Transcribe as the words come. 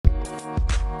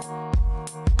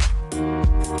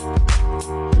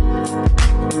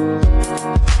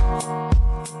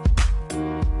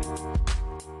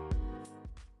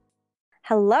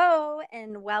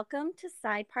and welcome to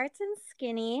Side Parts and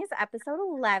Skinnies, episode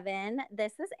 11.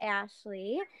 This is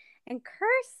Ashley, and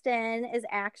Kirsten is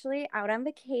actually out on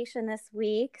vacation this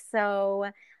week,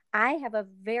 so I have a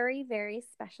very, very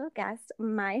special guest,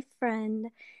 my friend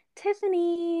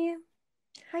Tiffany.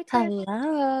 Hi, Tiff.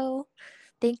 Hello.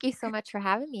 Thank you so much for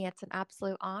having me. It's an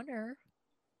absolute honor.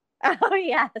 Oh,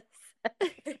 yes.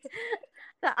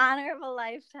 The honor of a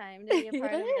lifetime to be a It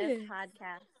part of this is.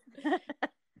 podcast.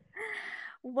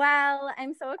 Well,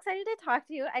 I'm so excited to talk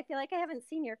to you. I feel like I haven't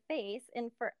seen your face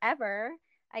in forever.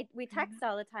 We I know. text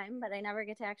all the time, but I never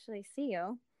get to actually see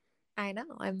you. I know.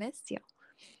 I missed you.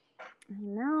 I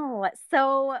know.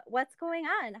 So, what's going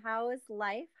on? How is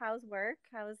life? How's work?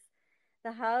 How's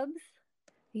the hubs?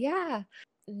 Yeah.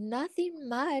 Nothing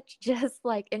much. Just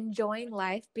like enjoying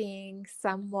life being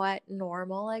somewhat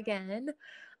normal again.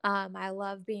 I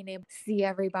love being able to see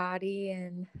everybody,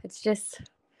 and it's just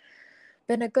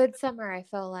been a good summer, I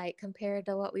feel like, compared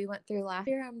to what we went through last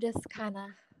year. I'm just kind of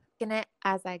taking it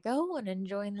as I go and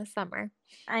enjoying the summer.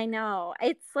 I know.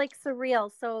 It's like surreal.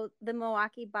 So, the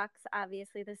Milwaukee Bucks,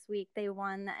 obviously, this week they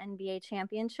won the NBA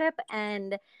championship,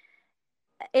 and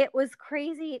it was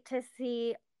crazy to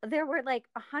see. There were like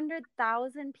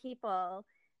 100,000 people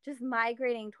just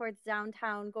migrating towards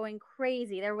downtown, going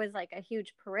crazy. There was like a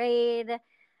huge parade.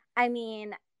 I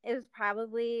mean, it was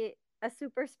probably a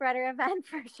super spreader event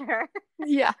for sure.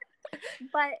 Yeah.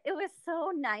 But it was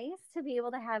so nice to be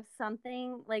able to have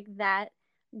something like that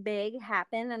big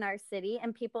happen in our city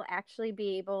and people actually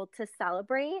be able to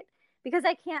celebrate. Because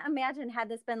I can't imagine, had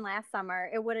this been last summer,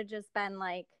 it would have just been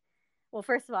like, well,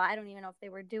 first of all, I don't even know if they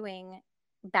were doing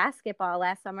basketball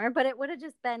last summer, but it would have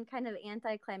just been kind of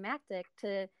anticlimactic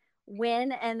to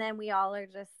win and then we all are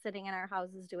just sitting in our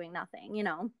houses doing nothing, you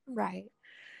know? Right.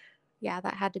 Yeah,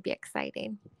 that had to be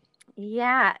exciting.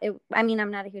 Yeah, I mean, I'm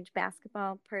not a huge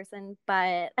basketball person,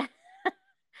 but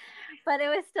but it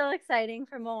was still exciting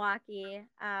for Milwaukee.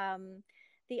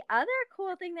 The other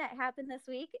cool thing that happened this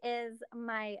week is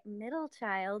my middle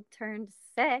child turned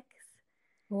 6.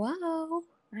 Wow.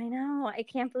 I know. I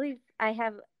can't believe I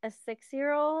have a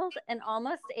 6-year-old, an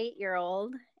almost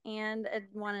 8-year-old, and a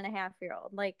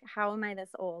 1.5-year-old. Like, how am I this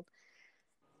old?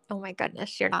 Oh my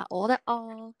goodness, you're not old at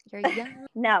all. You're young.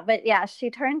 No, but yeah, she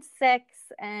turned 6,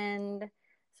 and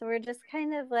so we're just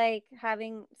kind of like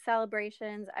having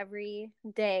celebrations every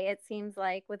day, it seems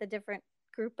like, with a different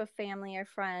group of family or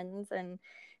friends. And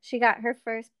she got her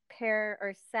first pair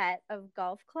or set of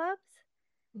golf clubs.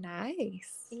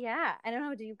 Nice. Yeah, I don't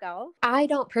know. Do you golf? I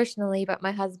don't personally, but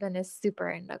my husband is super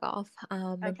into golf.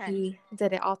 And Okay. he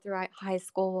did it all throughout high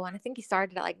school. And I think he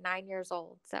started at like 9 years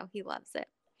old. So he loves it.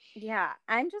 Yeah,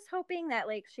 I'm just hoping that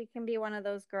like she can be one of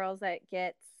those girls that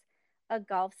gets a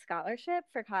golf scholarship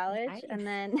for college and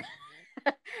Nice. then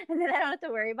and then I don't have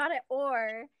to worry about it.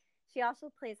 Or she also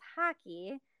plays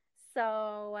hockey.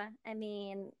 So, I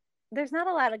mean, there's not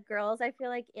a lot of girls I feel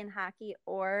like in hockey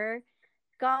or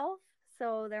golf,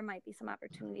 so there might be some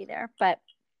opportunity there, but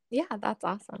Yeah, that's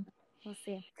awesome. we'll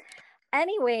see.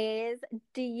 Anyways,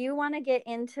 do you want to get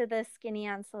into the skinny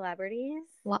on celebrities?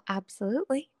 Well,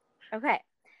 absolutely. Okay.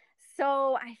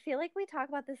 So I feel like we talk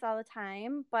about this all the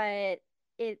time, but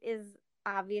it is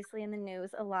obviously in the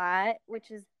news a lot,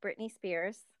 which is Britney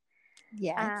Spears.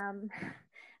 Yes. Um,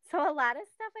 so a lot of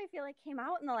stuff I feel like came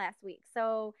out in the last week.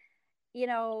 So,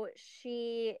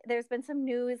 there's been some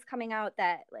news coming out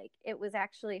that like it was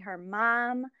actually her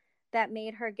mom that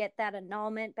made her get that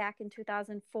annulment back in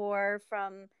 2004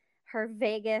 from her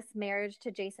Vegas marriage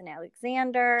to Jason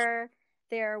Alexander.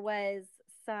 There was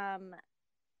some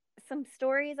some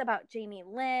stories about Jamie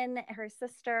Lynn, her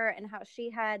sister, and how she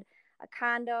had a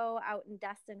condo out in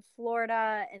Destin,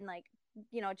 Florida. And like,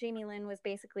 Jamie Lynn was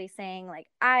basically saying, like,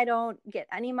 I don't get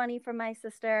any money from my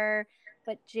sister.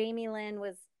 But Jamie Lynn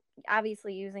was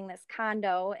obviously using this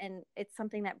condo, and it's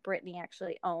something that Britney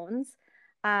actually owns.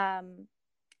 Um,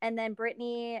 and then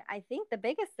Britney, I think the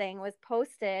biggest thing was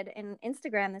posted in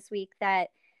Instagram this week that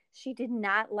she did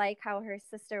not like how her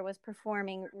sister was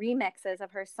performing remixes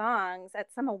of her songs at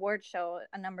some award show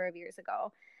a number of years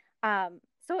ago.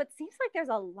 So it seems like there's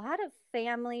a lot of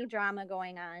family drama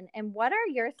going on. And what are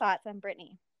your thoughts on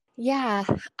Britney? Yeah.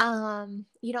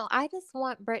 I just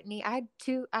want Brittany. I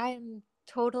am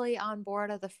totally on board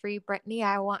of the free Brittany.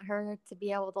 I want her to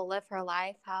be able to live her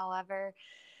life however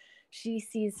she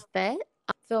sees fit.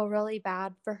 I feel really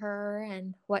bad for her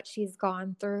and what she's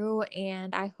gone through.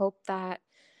 And I hope that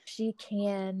she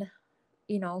can,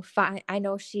 find, I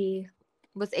know she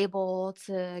was able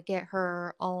to get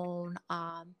her own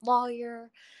lawyer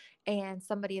and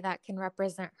somebody that can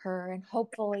represent her, and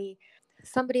hopefully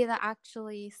somebody that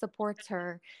actually supports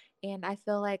her. And I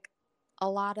feel like a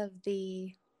lot of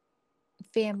the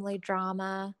family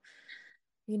drama,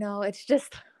 it's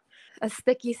just a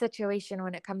sticky situation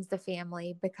when it comes to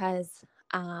family because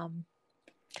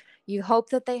you hope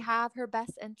that they have her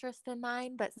best interest in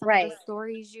mind, but some of the Right.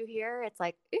 stories you hear, it's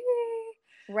like,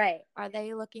 Right. are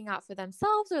they looking out for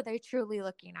themselves or are they truly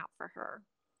looking out for her?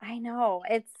 I know.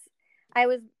 I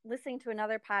was listening to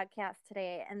another podcast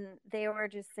today and they were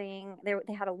just saying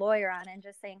they had a lawyer on and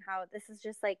just saying how this is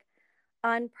just like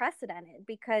unprecedented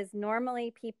because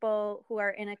normally people who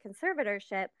are in a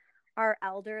conservatorship are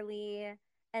elderly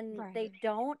and they Right.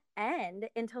 don't end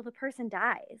until the person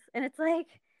dies. And it's like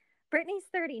Britney's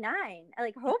 39.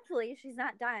 Like hopefully she's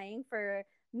not dying for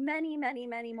many, many,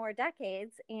 many more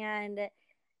decades and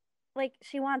like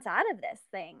she wants out of this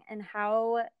thing and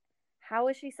how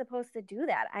is she supposed to do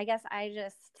that? I guess I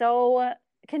just so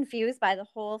confused by the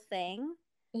whole thing.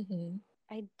 Mm-hmm.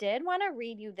 I did want to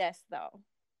read you this though.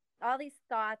 All these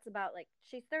thoughts about like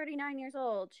she's 39 years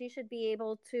old, she should be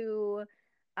able to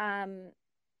um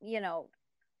you know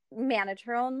manage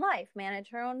her own life, manage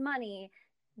her own money,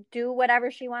 do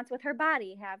whatever she wants with her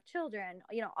body, have children,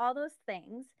 all those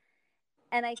things.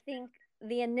 And I think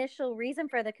the initial reason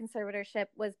for the conservatorship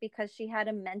was because she had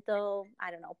a mental, I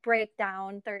don't know,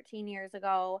 breakdown 13 years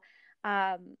ago.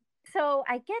 So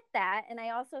I get that. And I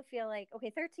also feel like, okay,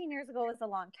 13 years ago was a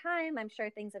long time. I'm sure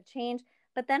things have changed.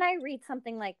 But then I read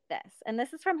something like this, and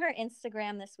this is from her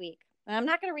Instagram this week. And I'm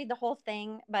not going to read the whole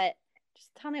thing, but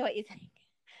just tell me what you think.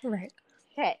 Right.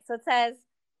 Okay, so it says,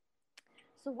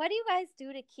 so, what do you guys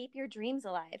do to keep your dreams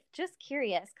alive? Just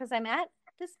curious, because I'm at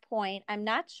this point, I'm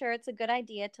not sure it's a good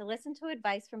idea to listen to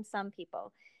advice from some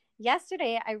people.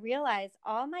 Yesterday, I realized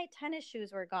all my tennis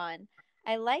shoes were gone.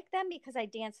 I like them because I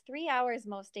dance 3 hours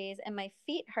most days and my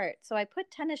feet hurt. So, I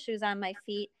put tennis shoes on my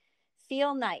feet,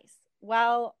 feel nice.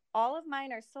 Well, all of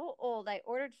mine are so old, I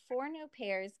ordered 4 new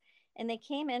pairs and they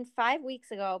came in 5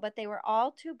 weeks ago, but they were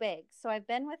all too big. So, I've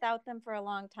been without them for a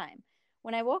long time.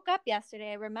 When I woke up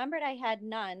yesterday, I remembered I had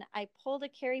none. I pulled a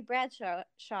Carrie Bradshaw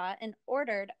and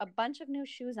ordered a bunch of new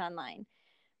shoes online.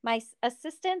 My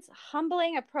assistant's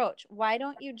humbling approach, why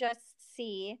don't you just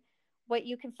see what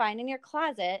you can find in your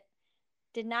closet,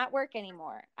 did not work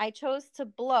anymore. I chose to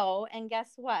blow, and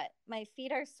guess what? My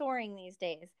feet are soaring these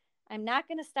days. I'm not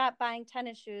going to stop buying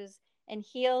tennis shoes and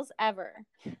heels ever.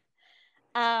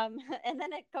 And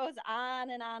then it goes on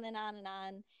and on and on and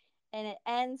on. And it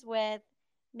ends with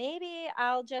maybe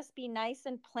I'll just be nice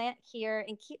and plant here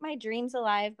and keep my dreams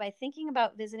alive by thinking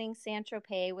about visiting Saint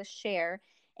Tropez with Cher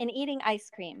and eating ice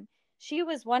cream. She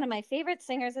was one of my favorite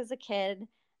singers as a kid.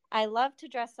 I love to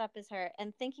dress up as her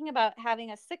and thinking about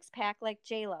having a six pack like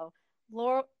JLo.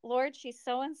 Lord, she's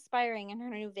so inspiring in her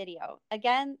new video.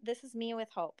 Again, this is me with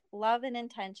hope, love, and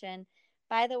intention.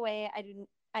 By the way,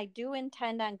 I do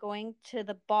intend on going to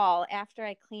the ball after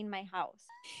I clean my house.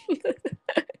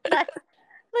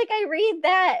 Like I read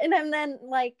that and I'm then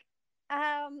like,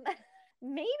 um,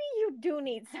 maybe you do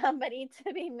need somebody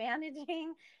to be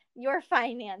managing your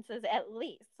finances at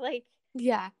least. Like,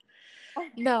 Yeah.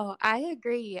 No, I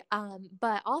agree.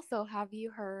 But also, have you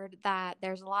heard that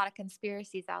there's a lot of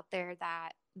conspiracies out there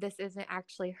that this isn't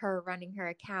actually her running her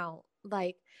account?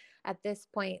 Like, at this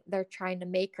point, they're trying to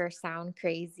make her sound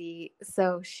crazy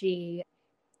so she,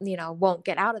 won't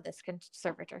get out of this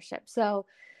conservatorship. So,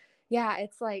 yeah,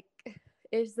 it's like,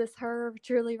 is this her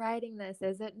truly writing this?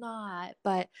 Is it not?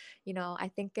 But,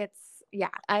 I think yeah,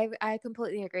 I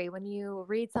completely agree. When you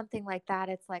read something like that,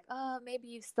 it's like, oh, maybe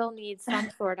you still need some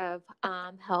sort of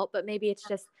help, but maybe it's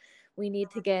just we need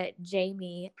to get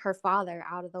Jamie, her father,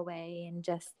 out of the way and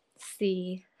just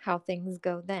see how things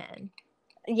go then.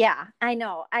 yeah, I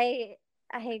know. I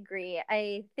agree.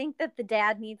 I think that the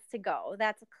dad needs to go.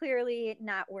 That's clearly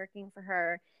not working for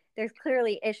her. There's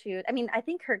clearly issues. I mean, I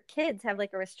think her kids have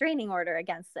like a restraining order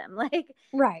against them. Like,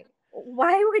 Right.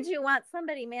 why would you want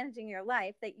somebody managing your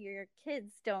life that your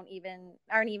kids aren't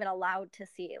even allowed to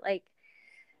see? Like,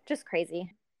 just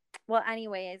crazy. Well,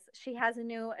 anyways, she has a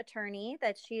new attorney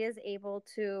that she is able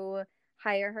to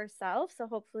hire herself. So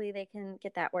hopefully they can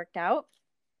get that worked out.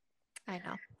 I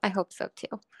know. I hope so too.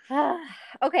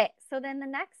 Okay, so then the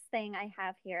next thing I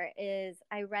have here is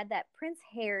I read that Prince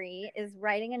Harry is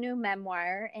writing a new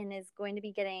memoir and is going to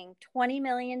be getting $20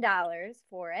 million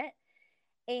for it.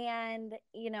 And,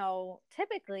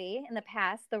 typically in the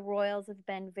past, the royals have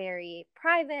been very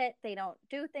private. They don't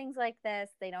do things like this,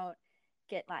 they don't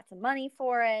get lots of money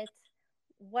for it.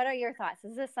 What are your thoughts?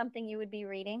 Is this something you would be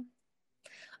reading?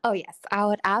 Oh, yes, I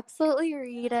would absolutely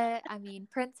read it. I mean,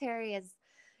 Prince Harry is,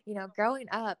 growing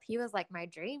up, he was like my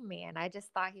dream man. I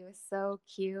just thought he was so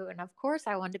cute. And of course,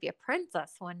 I wanted to be a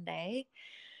princess one day.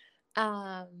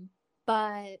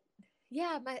 But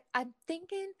Yeah, I'm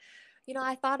thinking,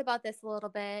 I thought about this a little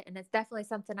bit and it's definitely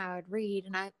something I would read.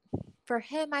 And for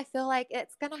him, I feel like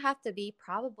it's going to have to be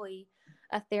probably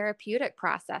a therapeutic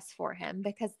process for him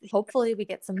because hopefully we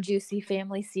get some juicy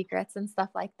family secrets and stuff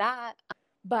like that.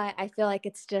 But I feel like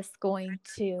it's just going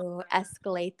to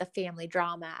escalate the family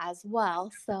drama as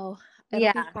well. So it'll be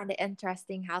Yeah. kind of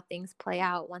interesting how things play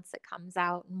out once it comes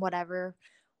out and whatever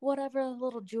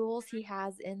little jewels he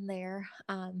has in there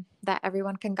that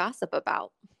everyone can gossip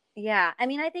about. Yeah. I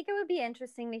mean, I think it would be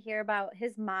interesting to hear about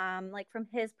his mom, like from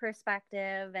his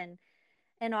perspective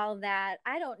and all of that.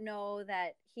 I don't know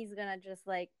that he's gonna just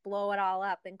like blow it all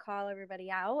up and call everybody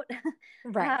out.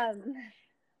 Right. um,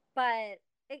 but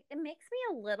it makes me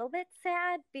a little bit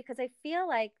sad because I feel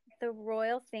like the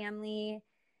royal family,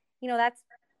 that's,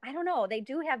 I don't know, they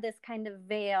do have this kind of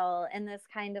veil and this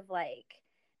kind of like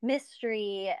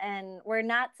mystery, and we're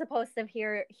not supposed to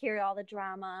hear all the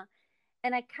drama.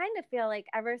 And I kind of feel like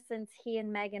ever since he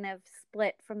and Meghan have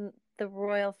split from the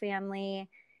royal family,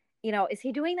 is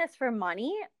he doing this for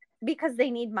money because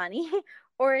they need money?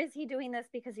 Or is he doing this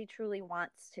because he truly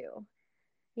wants to?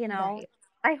 You know, Right.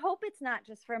 I hope it's not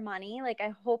just for money. Like,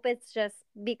 I hope it's just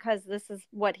because this is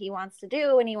what he wants to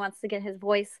do and he wants to get his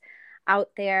voice out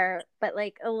there. But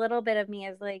like, a little bit of me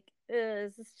is like,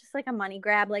 is this just like a money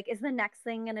grab? Like, is the next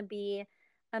thing going to be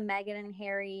a Meghan and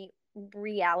Harry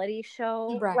reality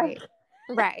show? Like, Right.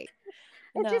 Right.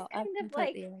 it just No, I kind of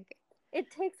like, completely agree.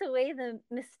 it takes away the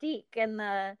mystique and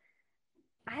the,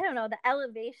 I don't know, the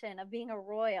elevation of being a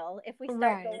royal if we start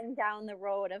Right. going down the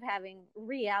road of having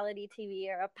reality TV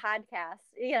or a podcast,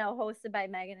 hosted by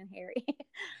Meghan and Harry.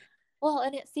 Well,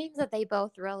 and it seems that they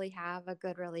both really have a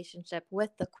good relationship with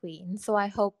the queen. So I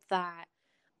hope that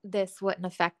this wouldn't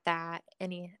affect that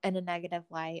any in a negative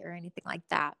light or anything like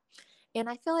that. And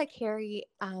I feel like Harry,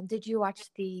 did you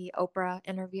watch the Oprah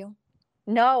interview?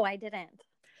 No, I didn't.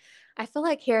 I feel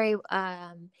like Harry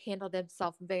handled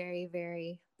himself very,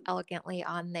 very elegantly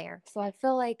on there. So I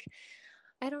feel like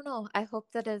I don't know. I hope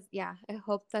that is, yeah, I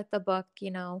hope that the book,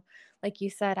 like you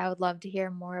said, I would love to hear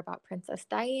more about Princess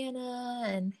Diana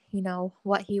and,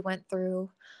 what he went through.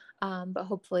 But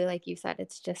hopefully, like you said,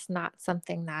 it's just not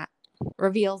something that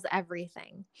reveals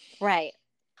everything. Right.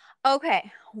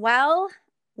 Okay. Well,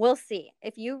 we'll see.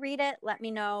 If you read it, let me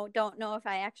know. Don't know if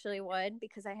I actually would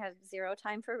because I have zero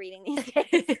time for reading these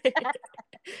days.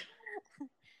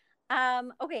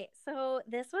 Okay, so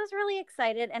this was really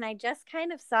excited, and I just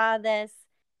kind of saw this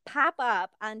pop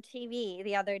up on TV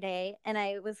the other day, and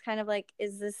I was kind of like,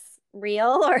 is this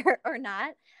real or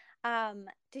not?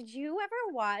 Did you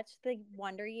ever watch the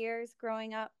Wonder Years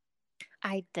growing up?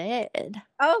 I did.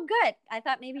 Oh, good. I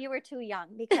thought maybe you were too young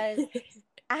because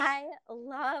I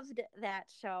loved that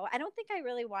show. I don't think I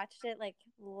really watched it like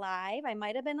live. I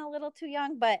might have been a little too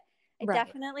young, but I Right.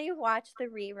 definitely watched the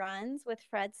reruns with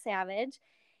Fred Savage,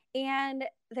 and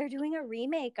they're doing a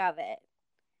remake of it.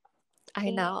 I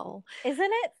And know.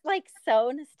 isn't it like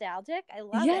so nostalgic? I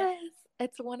love it. Yes,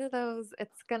 it's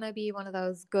gonna be one of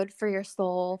those good for your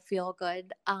soul, feel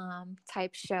good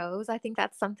type shows. I think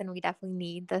that's something we definitely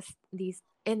need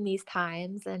these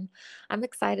times, and I'm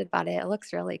excited about it. It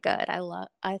looks really good.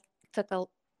 I took a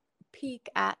peek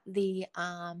at the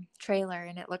trailer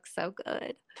and it looks so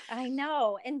good. I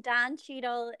know. And Don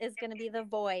Cheadle is going to be the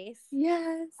voice,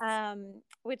 Yes.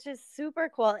 which is super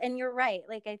cool. And you're right.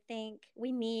 Like, I think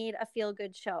we need a feel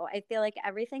good show. I feel like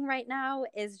everything right now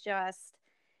is just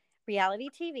reality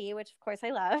TV, which of course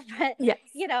I love, but Yes.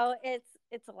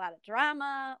 it's a lot of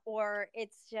drama, or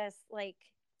it's just like,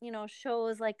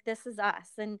 shows like This Is Us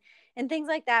and things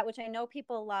like that, which I know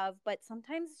people love, but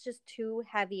sometimes it's just too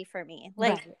heavy for me.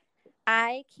 Like, Right.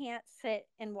 I can't sit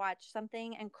and watch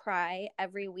something and cry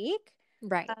every week.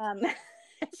 Right. Um,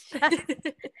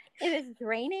 it is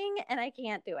draining and I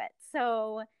can't do it.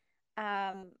 So,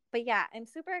 but yeah, I'm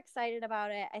super excited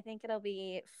about it. I think it'll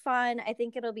be fun. I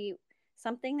think it'll be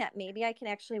something that maybe I can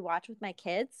actually watch with my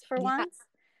kids for Yeah. once.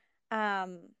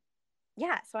 Um,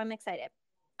 yeah, so I'm excited.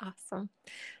 Awesome.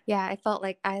 Yeah, I felt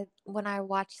like when I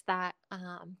watched that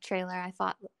trailer, I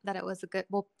thought that it was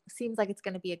seems like it's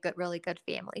going to be a really good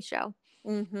family show.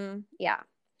 Yeah.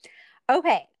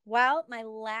 Okay. Well, my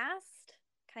last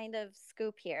kind of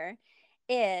scoop here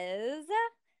is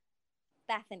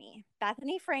Bethany.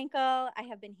 Bethany Frankel. I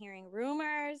have been hearing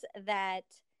rumors that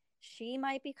she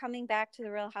might be coming back to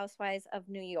the Real Housewives of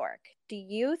New York. Do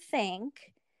you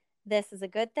think this is a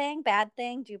good thing, bad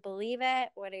thing? Do you believe it?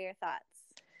 What are your thoughts?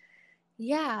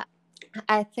 Yeah,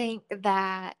 I think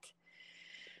that,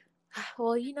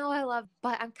 well,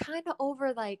 but I'm kind of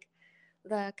over like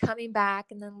the coming back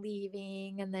and then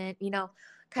leaving and then,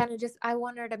 kind of just, I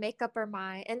want her to make up her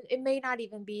mind, and it may not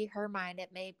even be her mind. It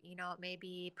may, it may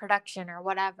be production or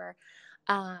whatever.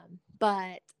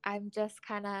 But I'm just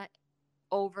kind of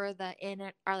over the in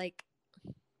it, or like,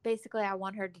 basically I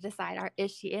want her to decide, is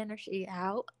she in or she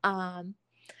out?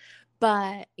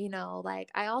 But like,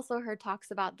 I also heard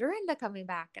talks about Dorinda coming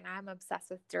back, and I'm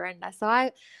obsessed with Dorinda. So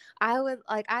I would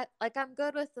I'm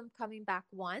good with them coming back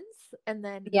once, and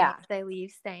then Yeah. once they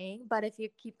leave, staying. But if you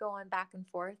keep going back and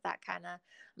forth, that kind of,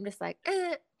 I'm just like,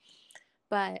 eh.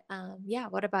 But yeah,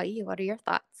 what about you? What are your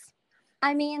thoughts?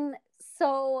 I mean,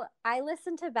 so I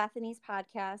listen to Bethany's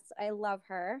podcast. I love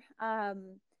her.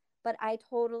 But I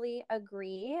totally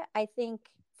agree. I think,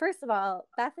 first of all,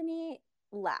 Bethany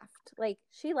left. Like,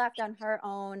 she left on her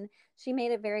own. She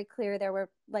made it very clear there were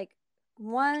like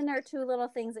one or two little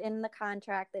things in the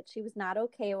contract that she was not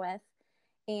okay with,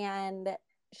 and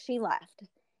she left.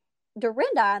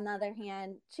 Dorinda, on the other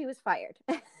hand, she was fired.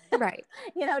 Right.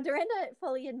 Dorinda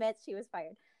fully admits she was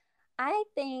fired. I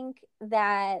think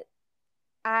that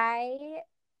I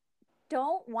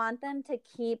don't want them to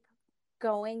keep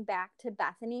going back to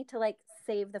Bethany to like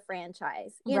save the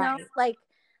franchise. Right. Like,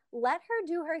 let her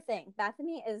do her thing.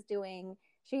 Bethany is doing,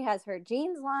 she has her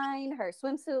jeans line, her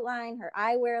swimsuit line, her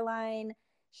eyewear line.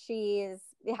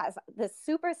 Has this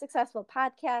super successful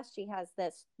podcast. She has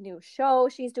this new show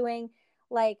she's doing.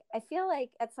 Like, I feel like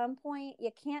at some point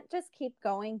you can't just keep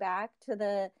going back to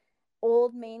the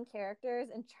old main characters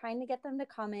and trying to get them to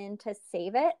come in to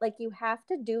save it. Like, you have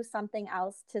to do something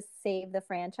else to save the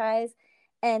franchise.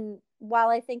 And while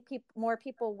I think more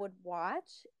people would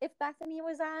watch if Bethany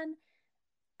was on,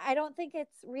 I don't think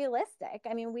it's realistic.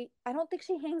 I mean, I don't think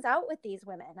she hangs out with these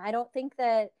women. I don't think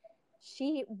that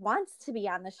she wants to be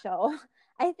on the show.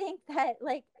 I think that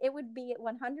like it would be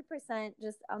 100%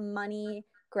 just a money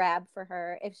grab for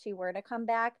her if she were to come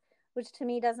back, which to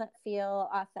me doesn't feel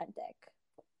authentic.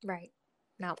 Right.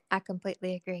 No, I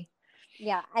completely agree.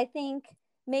 Yeah, I think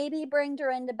maybe bring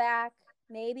Dorinda back,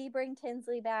 maybe bring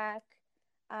Tinsley back.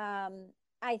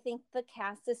 I think the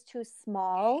cast is too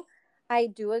small. I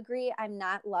do agree. I'm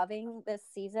not loving this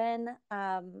season.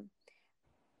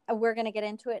 We're gonna get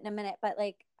into it in a minute, but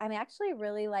like, I'm actually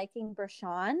really liking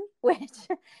Brashawn, which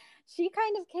she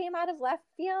kind of came out of left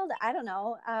field. I don't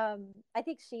know. I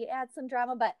think she adds some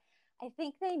drama, but I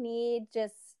think they need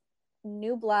just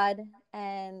new blood,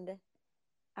 and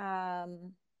I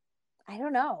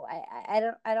don't know.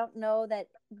 I don't know that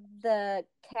the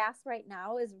cast right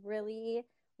now is really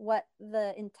what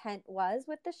the intent was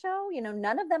with the show.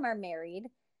 None of them are married.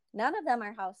 None of them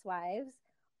are housewives.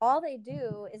 All they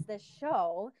do is this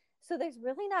show. So there's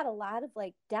really not a lot of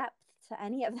like depth to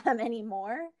any of them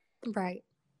anymore. Right.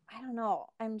 I don't know.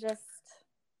 I'm just,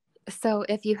 So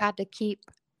if you had to keep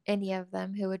any of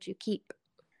them, who would you keep?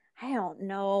 I don't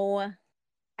know.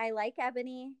 I like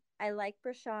Ebony. I like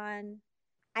Brashawn.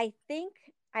 I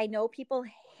know people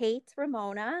hate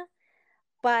Ramona,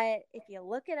 but if you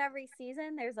look at every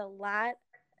season, there's a lot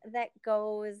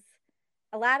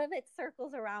a lot of it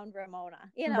circles around Ramona.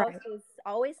 Right. She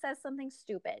always says something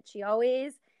stupid. She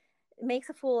always makes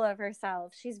a fool of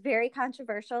herself. She's very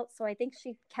controversial, so I think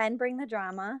she can bring the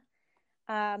drama.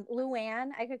 Luann,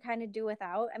 I could kind of do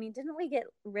without. I mean, didn't we get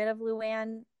rid of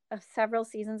Luann several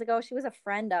seasons ago? She was a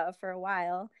friend of for a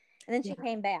while, and then she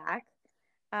came back.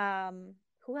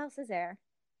 Who else is there?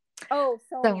 Oh,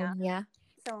 Sonia.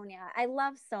 Sonia. I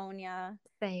love Sonia.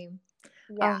 Same.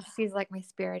 Yeah. Oh, she's like my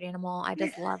spirit animal. I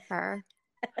just love her.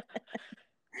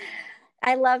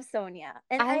 I love Sonia.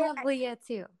 And I love Leah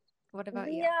too. What about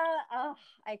Leah, you? oh,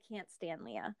 I can't stand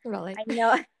Leah. Really? I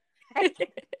know.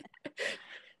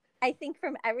 I think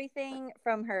from everything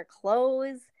from her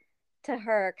clothes to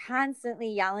her constantly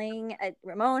yelling at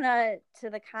Ramona to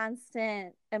the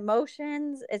constant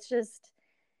emotions, it just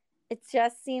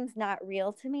seems not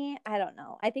real to me. I don't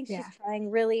know. I think she's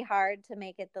trying really hard to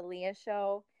make it the Leah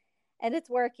show, and it's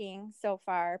working so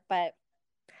far, but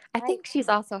I think she's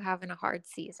also having a hard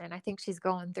season. I think she's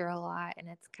going through a lot, and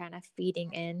it's kind of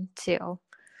feeding into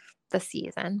the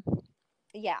season.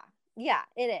 Yeah. Yeah,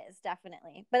 it is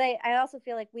definitely. But I also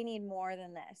feel like we need more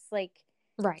than this. Like,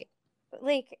 right.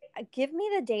 Like, give me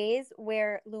the days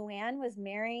where Luann was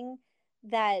marrying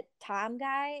that Tom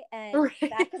guy, and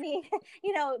Bethany,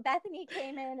 Bethany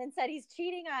came in and said he's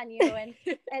cheating on you, and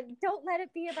don't let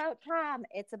it be about Tom.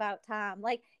 It's about Tom.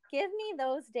 Like, give me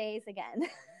those days again.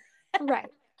 Right.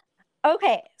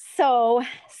 Okay, so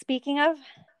speaking of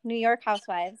New York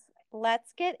Housewives,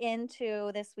 let's get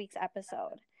into this week's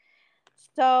episode.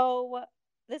 So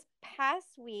this past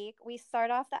week, we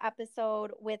start off the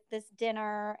episode with this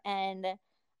dinner, and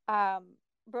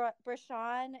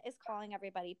Brashawn is calling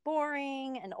everybody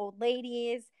boring and old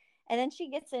ladies. And then she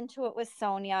gets into it with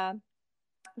Sonia.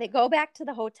 They go back to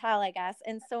the hotel, I guess,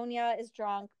 and Sonia is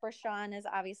drunk. Bershan is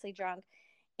obviously drunk.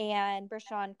 And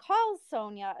Bershan calls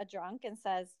Sonia a drunk and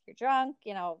says, "You're drunk,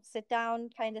 sit down,"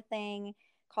 kind of thing,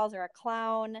 calls her a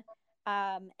clown.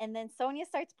 And then Sonia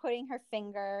starts putting her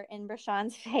finger in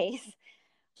Bershan's face,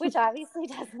 which obviously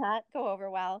does not go over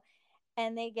well.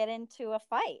 And they get into a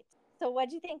fight. So what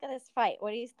do you think of this fight?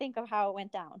 What do you think of how it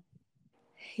went down?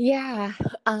 Yeah.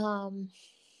 Oh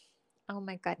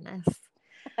my goodness.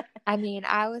 I mean,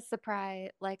 I was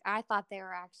surprised. Like, I thought they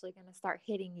were actually going to start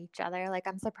hitting each other. Like,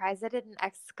 I'm surprised it didn't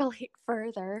escalate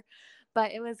further.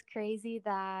 But it was crazy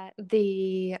that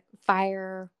the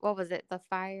fire, what was it? The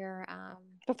fire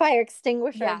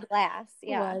extinguisher yeah, glass.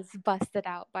 Yeah. was busted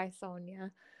out by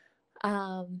Sonia.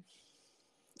 Um,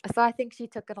 so I think she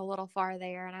took it a little far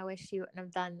there, and I wish she wouldn't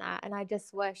have done that. And I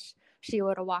just wish she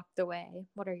would have walked away.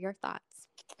 What are your thoughts?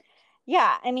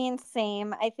 Yeah. I mean,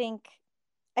 same. I think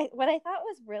what I thought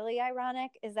was really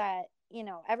ironic is that,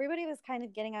 everybody was kind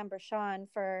of getting on Bershan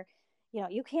for,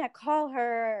 you can't call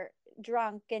her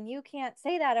drunk and you can't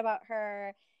say that about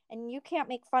her and you can't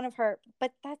make fun of her.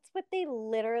 But that's what they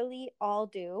literally all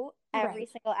do every Right.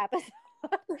 single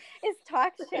episode is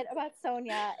talk shit about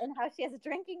Sonia and how she has a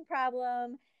drinking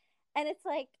problem. And it's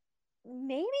like,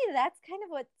 maybe that's kind of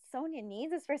what Sonia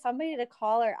needs, is for somebody to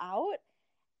call her out.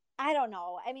 I don't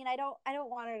know. I mean, I don't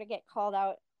want her to get called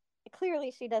out.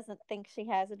 Clearly she doesn't think she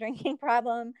has a drinking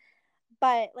problem,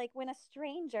 but like when a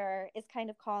stranger is kind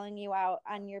of calling you out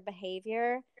on your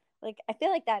behavior, like I feel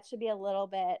like that should be a little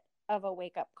bit of a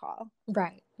wake up call.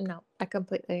 Right. No, I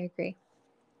completely agree.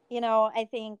 I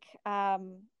think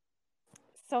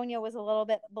Sonia was a little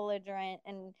bit belligerent,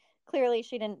 and clearly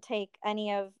she didn't take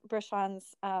any of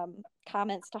Bershan's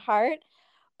comments to heart,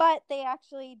 but they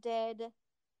actually did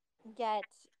get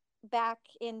back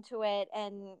into it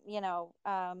and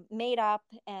made up.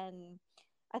 And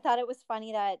I thought it was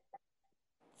funny that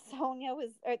Sonia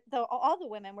was, all the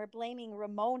women were blaming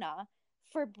Ramona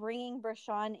for bringing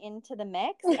Bershan into the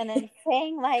mix, and then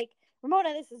saying like,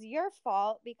 "Ramona, this is your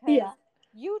fault because Yeah.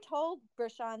 you told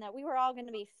Bershan that we were all going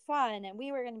to be fun and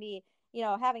we were going to be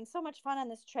having so much fun on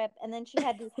this trip, and then she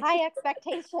had these high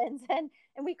expectations, and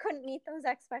we couldn't meet those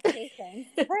expectations."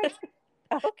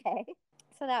 Like, okay.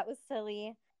 So that was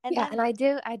silly. And Yeah, then,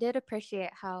 and I did appreciate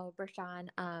how Bershan,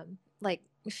 like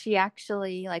she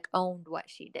actually like owned what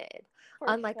she did. for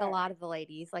Unlike a sure, lot of the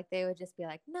ladies, like they would just be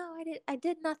like, "No, I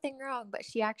did nothing wrong," but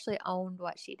she actually owned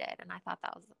what she did, and I thought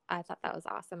that was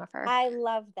awesome of her. I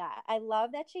love that. I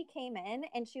love that she came in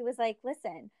and she was like,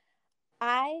 "Listen,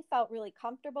 I felt really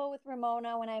comfortable with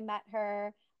Ramona when I met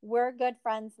her. We're good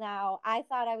friends now. I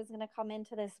thought I was going to come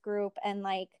into this group and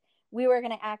like we were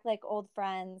going to act like old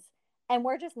friends, and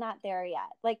we're just not there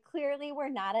yet. Like, clearly, we're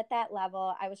not at that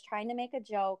level. I was trying to make a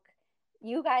joke.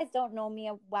 You guys don't know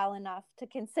me well enough to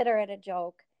consider it a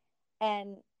joke,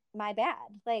 and my bad."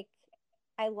 Like,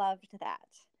 I loved that.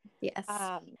 Yes.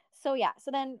 So yeah,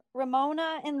 so then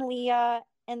Ramona and Leah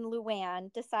and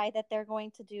Luann decide that they're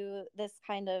going to do this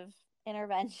kind of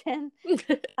intervention,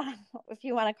 if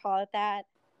you want to call it that.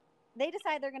 They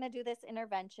decide they're going to do this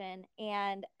intervention,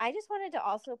 and I just wanted to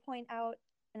also point out,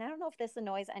 and I don't know if this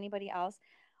annoys anybody else,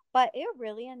 but it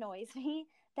really annoys me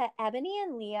that Ebony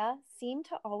and Leah seem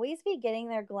to always be getting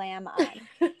their glam on.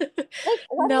 Like,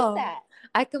 what is No, that?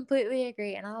 I completely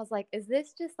agree. And I was like, is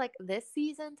this just like this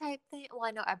season type thing? Well,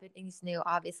 I know everything's new,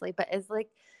 obviously, but is like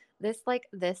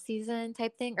this season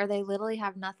type thing? Or they literally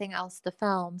have nothing else to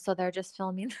film, so they're just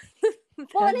filming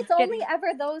Well, and them it's only getting ever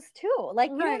those two.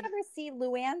 Like, you don't right. ever see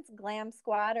Luann's glam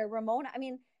squad or Ramona. I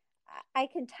mean, I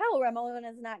can tell Ramona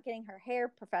is not getting her hair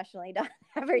professionally done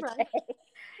every Right. day.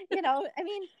 I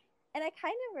mean, and I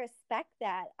kind of respect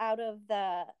that out of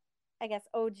the, I guess,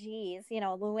 OGs,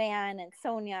 Luann and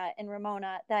Sonia and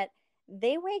Ramona, that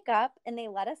they wake up and they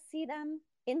let us see them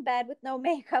in bed with no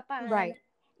makeup on. Right.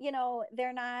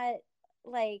 They're not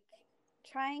like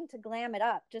trying to glam it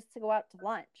up just to go out to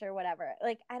lunch or whatever.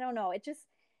 Like, I don't know. It just,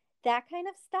 that kind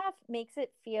of stuff makes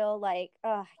it feel like,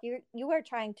 you are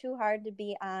trying too hard to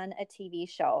be on a TV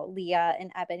show, Leah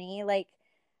and Ebony. Like,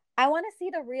 I want to see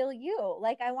the real you.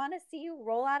 Like, I want to see you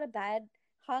roll out of bed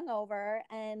hungover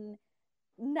and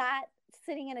not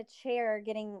sitting in a chair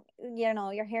getting,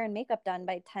 your hair and makeup done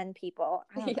by 10 people.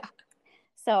 I don't know. Yeah.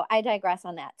 So I digress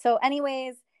on that. So,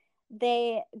 anyways,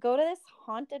 they go to this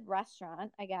haunted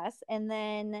restaurant, I guess, and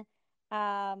then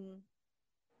um,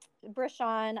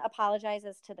 Bershan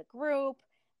apologizes to the group.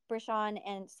 Bershan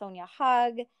and Sonia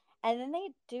hug, and then they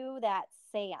do that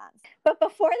seance. But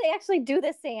before they actually do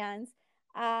the seance,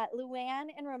 Luann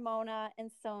and Ramona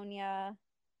and Sonia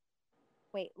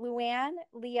wait, Luann,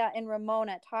 Leah, and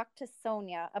Ramona talked to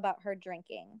Sonia about her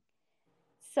drinking.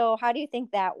 So how do you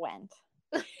think that went?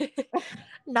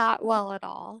 Not well at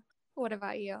all. What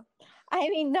about you? I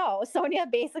mean, no, Sonia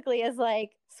basically is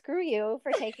like, screw you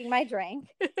for taking my drink.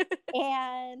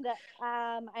 And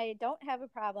I don't have a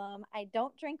problem. I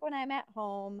don't drink when I'm at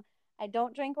home. I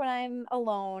don't drink when I'm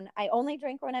alone. I only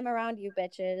drink when I'm around you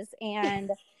bitches.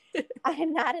 And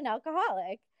I'm not an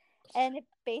alcoholic. And it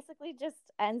basically just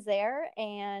ends there.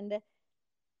 And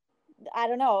I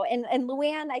don't know. And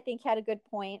Luann, I think, had a good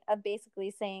point of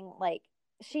basically saying, like,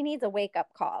 she needs a wake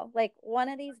up call. Like, one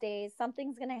of these days,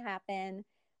 something's going to happen.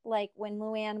 Like when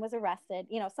Luann was arrested,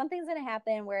 something's going to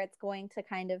happen where it's going to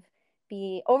kind of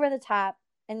be over the top.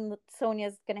 And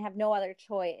Sonia's going to have no other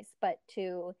choice but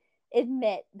to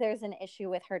admit there's an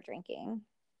issue with her drinking.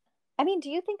 I mean,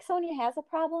 do you think Sonia has a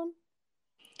problem?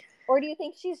 Or do you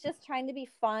think she's just trying to be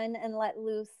fun and let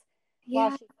loose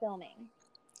while Yeah. she's filming?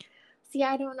 See,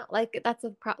 I don't know. Like that's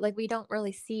like we don't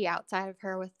really see outside of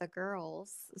her with the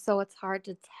girls, so it's hard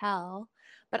to tell.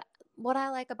 But what I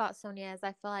like about Sonia is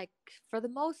I feel like for the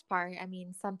most part, I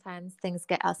mean, sometimes things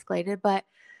get escalated, but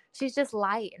she's just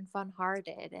light and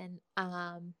fun-hearted, and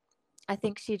I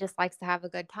think she just likes to have a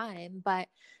good time. But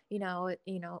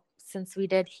since we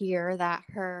did hear that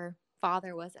her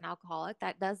father was an alcoholic,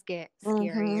 that does get Mm-hmm.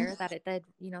 scarier. That it did,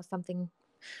 something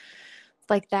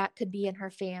like that could be in her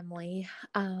family.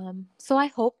 So I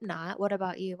hope not. What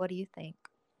about you? What do you think?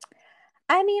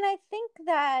 I mean, I think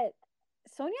that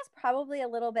Sonia's probably a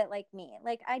little bit like me.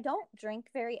 Like, I don't drink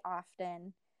very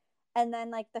often. And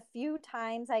then, like, the few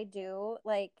times I do,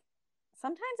 like,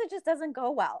 sometimes it just doesn't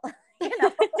go well. you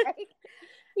know, like,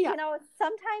 Yeah.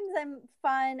 sometimes I'm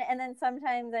fun and then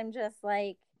sometimes I'm just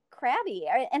like crabby.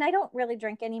 And I don't really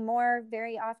drink anymore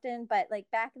very often. But, like,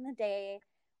 back in the day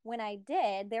when I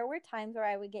did, there were times where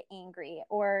I would get angry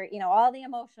or, all the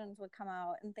emotions would come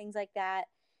out and things like that.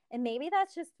 And maybe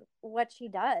that's just what she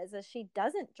does is she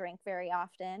doesn't drink very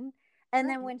often. And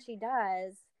then Right. when she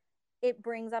does, it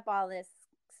brings up all this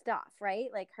stuff, right?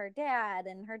 Like her dad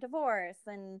and her divorce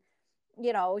and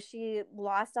she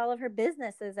lost all of her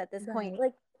businesses at this point. Right.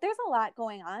 Like there's a lot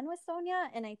going on with Sonia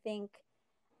and I think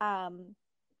um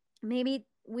maybe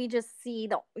we just see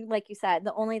the like you said,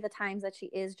 the times that she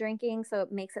is drinking, so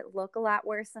it makes it look a lot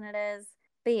worse than it is.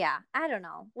 But yeah, I don't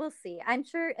know. We'll see. I'm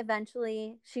sure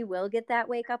eventually she will get that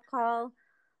wake up call,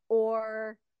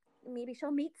 or maybe she'll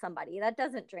meet somebody that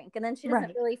doesn't drink, and then she doesn't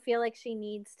Right. really feel like she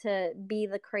needs to be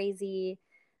the crazy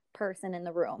person in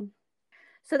the room.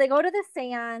 So they go to the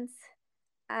seance.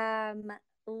 Um,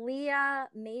 Leah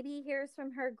maybe hears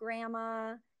from her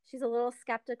grandma. She's a little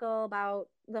skeptical about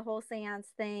the whole seance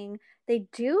thing. They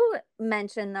do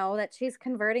mention, though, that she's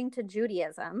converting to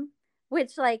Judaism,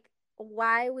 which, like,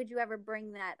 why would you ever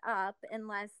bring that up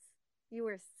unless you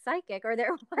were psychic or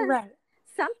there was Right.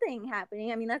 something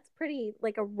happening? I mean, that's pretty,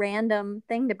 like, a random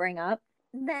thing to bring up.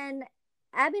 Then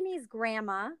Ebony's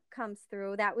grandma comes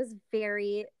through. That was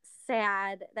very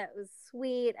sad. That was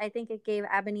sweet. I think it gave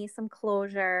Ebony some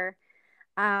closure.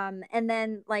 And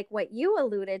then, like what you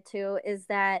alluded to, is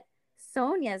that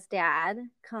Sonia's dad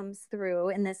comes through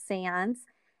in this seance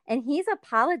and he's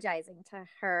apologizing to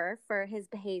her for his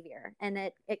behavior. And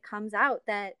it comes out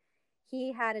that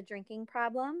he had a drinking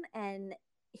problem and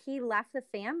he left the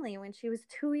family when she was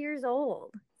 2 years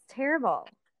old. It's terrible.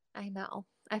 I know.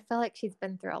 I feel like she's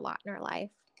been through a lot in her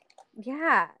life.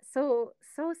 Yeah, so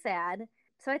sad.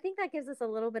 So I think that gives us a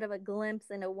little bit of a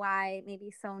glimpse into why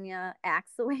maybe Sonia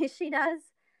acts the way she does.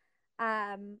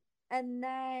 Um, and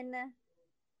then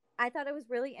I thought it was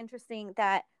really interesting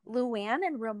that Luann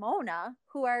and Ramona,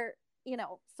 who are,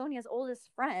 Sonia's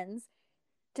oldest friends,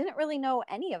 didn't really know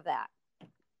any of that.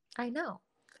 I know.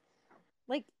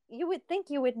 Like, you would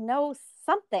think you would know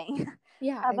something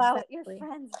Yeah, about your exactly.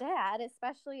 friend's dad,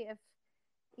 especially if,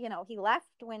 he left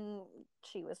when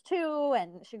she was 2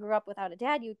 and she grew up without a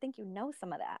dad. You'd think you know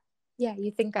some of that. Yeah, you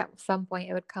think at some point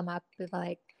it would come up with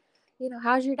like,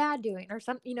 how's your dad doing or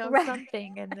Right.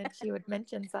 something, and then she would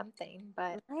mention something.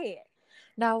 But Right.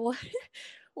 now,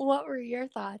 what were your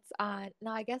thoughts on?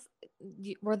 Now, I guess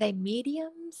were they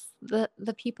mediums?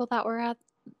 The people that were at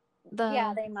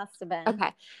Yeah, the they must have been.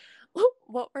 okay.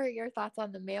 What were your thoughts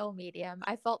on the male medium?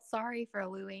 I felt sorry for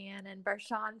Luann and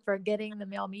Bershawn for getting the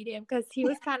male medium because he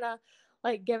was kind of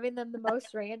like giving them the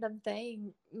most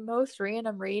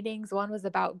random readings. One was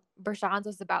about Bershawn's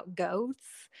was about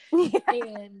goats, Yeah.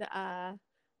 and I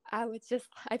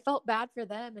felt bad for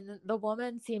them. And the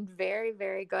woman seemed very,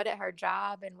 very good at her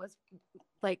job and was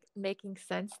like making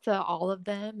sense to all of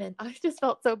them. And I just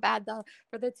felt so bad though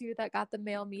for the two that got the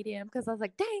male medium because I was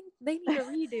like, dang, they need a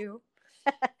redo.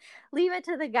 Leave it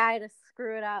to the guy to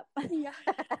screw it up. Yeah.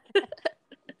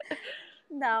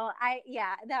 No,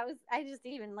 that was, I just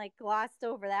even like glossed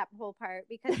over that whole part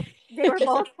because they were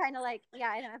both kind of like, yeah,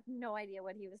 I have no idea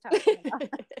what he was talking about.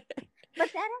 But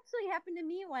that actually happened to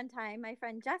me one time. My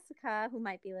friend Jessica, who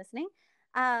might be listening,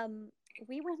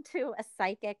 we went to a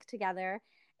psychic together,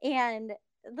 and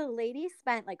the lady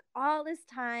spent like all this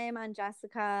time on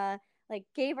Jessica, like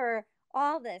gave her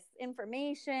all this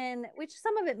information, which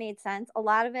some of it made sense. A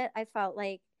lot of it I felt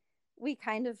like we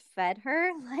kind of fed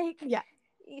her. Like Yeah.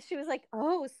 she was like,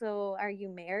 "Oh, so are you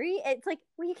married?" It's like,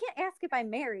 well, you can't ask if I'm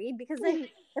married because then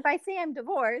if I say I'm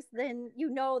divorced, then you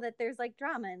know that there's like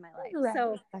drama in my life. Right.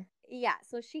 So yeah,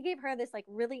 so she gave her this like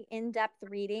really in-depth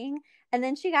reading, and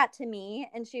then she got to me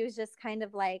and she was just kind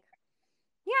of like,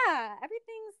 "Yeah,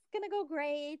 everything's going to go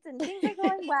great and things are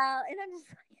going well." And I'm just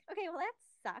like, "Okay, well that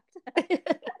sucked."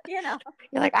 You know.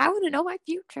 You're like, I want to know my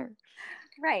future.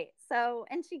 Right. So,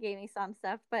 and she gave me some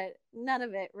stuff, but none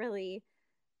of it really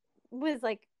was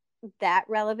like that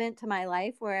relevant to my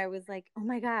life where I was like, oh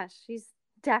my gosh, she's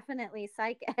definitely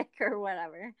psychic or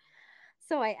whatever.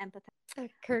 So I empathize.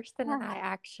 Kirsten and I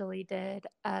actually did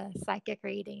a psychic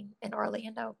reading in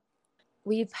Orlando.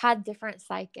 We've had different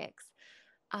psychics,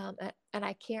 and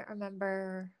I can't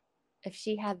remember if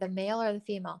she had the male or the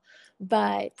female,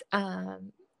 but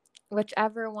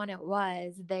whichever one it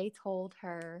was, they told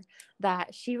her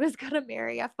that she was going to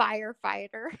marry a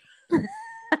firefighter.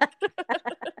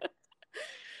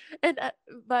 And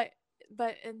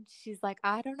and she's like,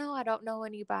 I don't know, I don't know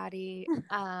anybody,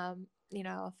 a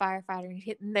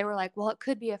firefighter. And they were like, well, it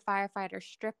could be a firefighter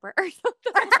stripper or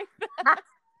something like that.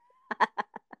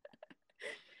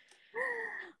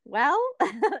 Well,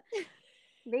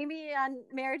 maybe on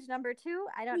marriage number 2,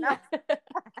 I don't know.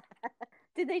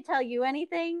 Did they tell you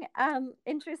anything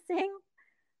interesting?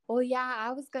 Well, yeah,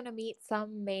 I was gonna meet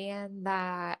some man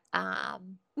that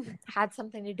had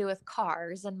something to do with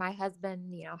cars, and my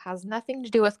husband, has nothing to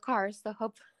do with cars. So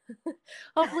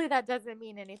hopefully that doesn't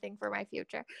mean anything for my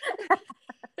future.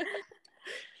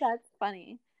 That's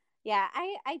funny. Yeah,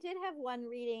 I did have one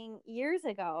reading years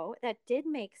ago that did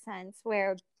make sense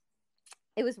where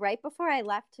it was right before I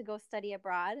left to go study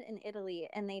abroad in Italy,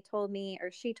 and they told me,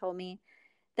 or she told me,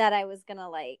 that I was gonna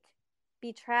like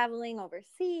be traveling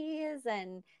overseas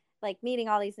and like meeting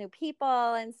all these new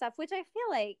people and stuff, which I feel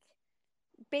like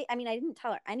I mean, I didn't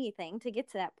tell her anything to get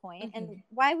to that point. Mm-hmm. And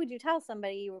why would you tell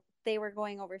somebody they were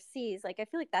going overseas? Like, I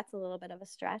feel like that's a little bit of a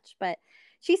stretch. But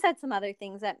she said some other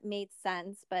things that made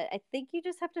sense. But I think you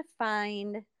just have to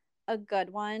find a good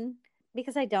one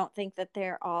because I don't think that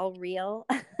they're all real.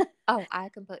 Oh, I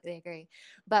completely agree.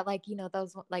 But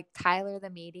those like Tyler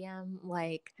the Medium,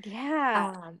 like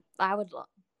Yeah. I would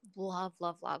love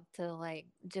to like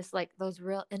just like those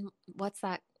real, and what's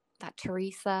that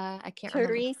Teresa? I can't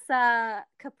remember. Teresa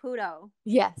Caputo.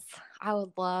 Yes, I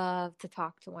would love to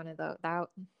talk to one of those. That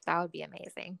would be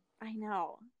amazing. I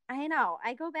know. I know.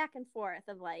 I go back and forth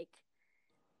of like,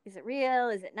 is it real?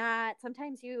 Is it not?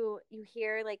 Sometimes you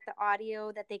hear like the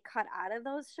audio that they cut out of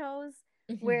those shows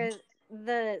Mm-hmm. where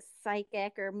the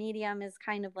psychic or medium is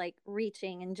kind of like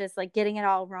reaching and just like getting it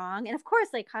all wrong. And of course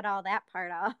they cut all that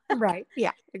part off. Right.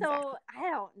 Yeah, So exactly. I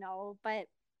don't know, but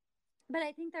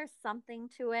I think there's something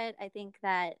to it. I think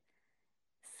that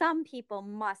some people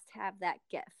must have that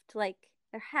gift. Like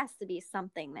there has to be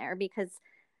something there because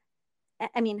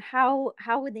I mean, how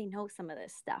would they know some of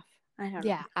this stuff? I don't know.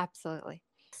 Yeah, absolutely.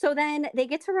 So then they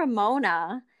get to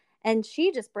Ramona and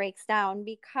she just breaks down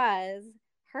because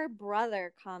her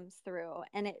brother comes through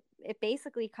and it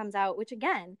basically comes out, which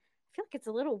again, I feel like it's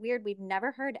a little weird. We've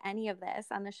never heard any of this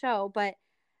on the show, but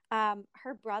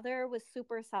her brother was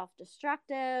super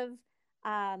self-destructive.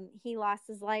 He lost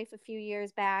his life a few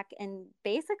years back, and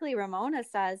basically Ramona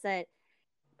says that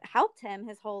helped him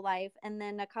his whole life, and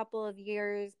then a couple of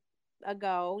years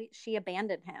ago she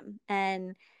abandoned him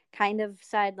and kind of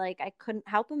said like I couldn't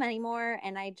help him anymore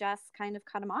and I just kind of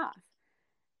cut him off.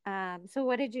 So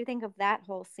what did you think of that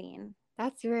whole scene?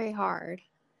 That's very hard.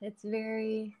 It's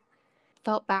very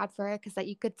felt bad for her because that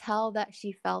you could tell that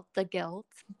she felt the guilt,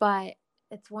 but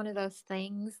it's one of those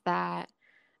things that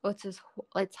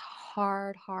it's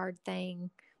hard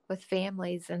thing with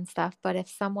families and stuff. But if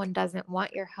someone doesn't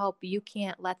want your help, you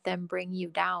can't let them bring you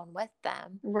down with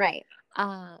them. Right.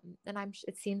 And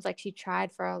it seems like she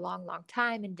tried for a long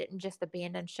time and didn't just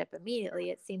abandon ship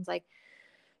immediately. It seems like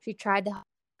she tried to,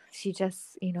 she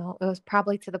just, it was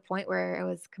probably to the point where it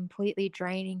was completely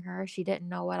draining her. She didn't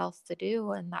know what else to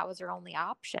do, and that was her only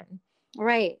option.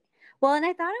 Right. Well, and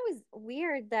I thought it was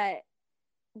weird that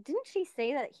didn't she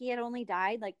say that he had only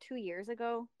died like 2 years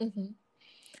ago? Mm-hmm.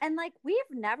 And like we've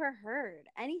never heard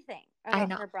anything I about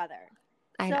know. her brother.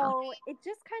 I know. So it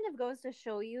just kind of goes to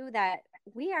show you that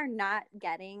we are not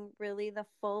getting really the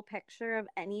full picture of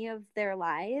any of their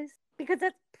lives, because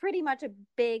that's pretty much a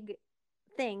big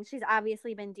thing she's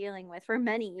obviously been dealing with for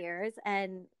many years.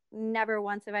 And never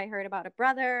once have I heard about a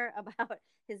brother, about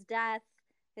his death,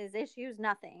 his issues,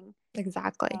 nothing.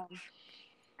 Exactly.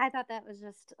 I thought that was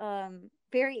just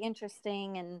very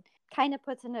interesting and kind of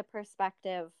puts into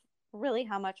perspective really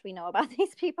how much we know about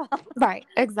these people. Right,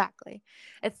 exactly.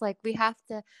 It's like we have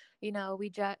to,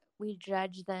 we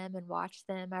judge them and watch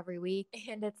them every week,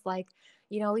 and it's like,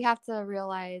 we have to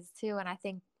realize too, and I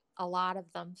think a lot of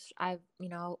them, I've,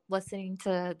 listening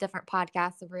to different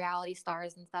podcasts of reality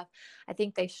stars and stuff, I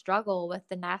think they struggle with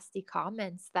the nasty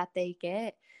comments that they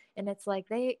get. And it's like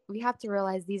we have to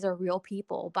realize these are real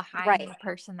people behind Right. the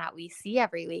person that we see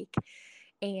every week.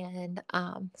 And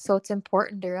so it's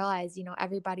important to realize,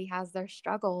 everybody has their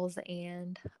struggles,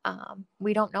 and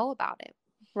we don't know about it.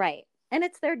 Right. And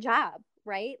it's their job,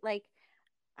 right? Like,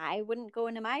 I wouldn't go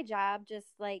into my job just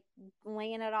like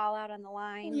laying it all out on the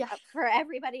line Yeah. for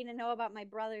everybody to know about my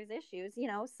brother's issues,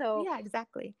 So Yeah,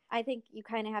 exactly. I think you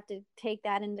kind of have to take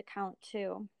that into account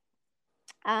too.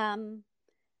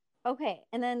 Okay.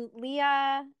 And then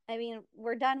Leah, I mean,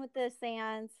 we're done with the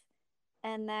seance.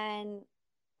 And then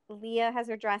Leah has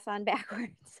her dress on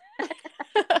backwards,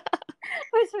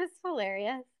 which was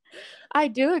hilarious. I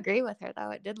do agree with her, though.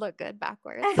 It did look good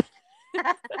backwards. I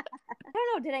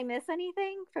don't know. Did I miss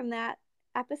anything from that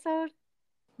episode?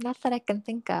 Not that I can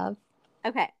think of.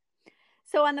 Okay.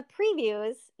 So on the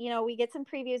previews, we get some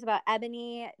previews about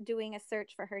Ebony doing a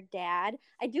search for her dad.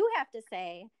 I do have to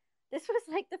say, this was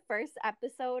like the first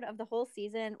episode of the whole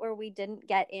season where we didn't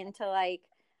get into like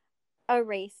a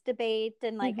race debate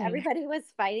and like everybody was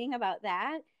fighting about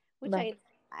that, which Right.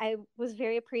 I was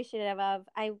very appreciative of.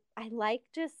 I like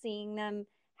just seeing them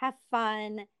have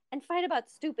fun and fight about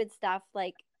stupid stuff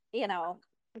like,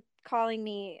 calling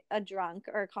me a drunk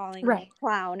or calling me a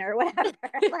clown or whatever.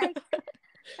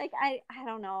 like I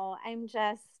don't know.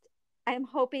 I'm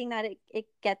hoping that it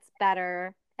gets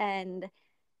better and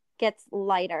gets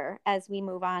lighter as we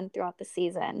move on throughout the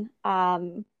season.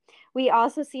 We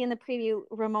also see in the preview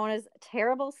Ramona's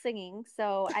terrible singing,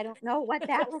 so I don't know what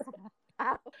that was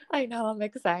about. I know. I'm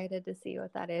excited to see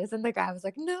what that is. And the guy was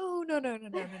like, no, no, no, no,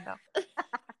 no, no,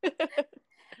 no.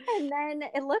 And then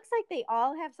it looks like they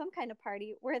all have some kind of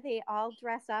party where they all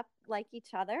dress up like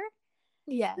each other.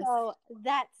 Yes. So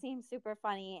that seems super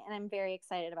funny, and I'm very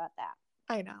excited about that.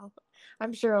 I know.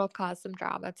 I'm sure it'll cause some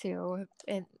drama too,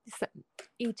 and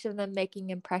each of them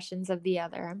making impressions of the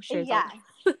other. I'm sure. Yeah.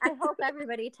 I hope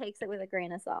everybody takes it with a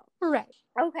grain of salt. Right.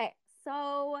 Okay.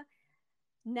 So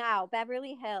now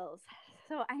Beverly Hills.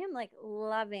 So I am like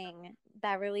loving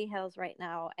Beverly Hills right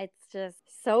now. It's just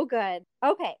so good.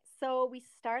 Okay. So we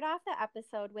start off the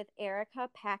episode with Erica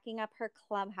packing up her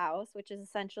clubhouse, which is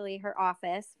essentially her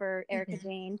office for Erica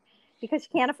Jane, because she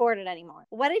can't afford it anymore.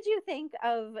 What did you think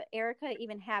of Erica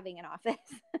even having an office?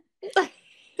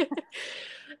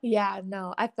 Yeah,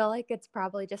 no, I feel like it's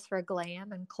probably just for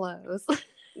glam and clothes.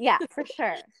 Yeah, for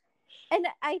sure. And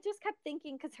I just kept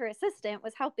thinking, because her assistant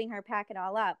was helping her pack it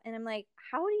all up. And I'm like,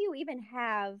 how do you even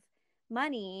have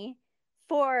money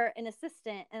for an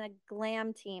assistant and a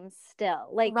glam team still?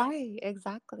 Like, right,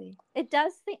 exactly. It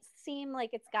does seem like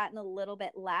it's gotten a little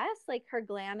bit less. Like her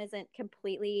glam isn't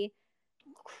completely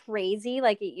crazy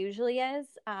like it usually is.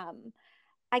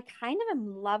 I kind of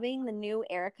am loving the new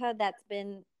Erica that's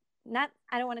been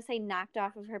I don't want to say knocked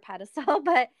off of her pedestal,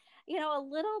 but a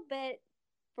little bit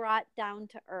brought down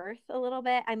to earth a little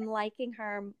bit. I'm liking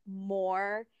her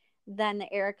more than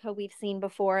the Erica we've seen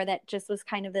before that just was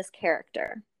kind of this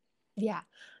character. Yeah,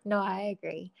 no, I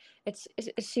agree.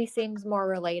 She seems more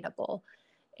relatable,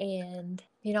 and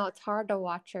it's hard to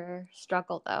watch her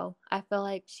struggle though. I feel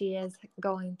like she is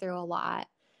going through a lot,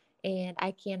 and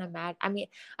I can't imagine. I mean,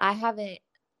 I haven't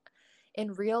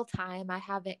in real time. I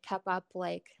haven't kept up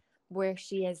like where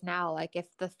she is now. Like if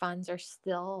the funds are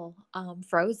still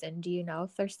frozen. Do you know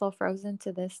if they're still frozen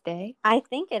to this day? I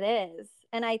think it is.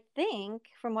 And I think,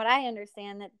 from what I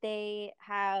understand, that they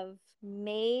have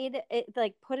made it,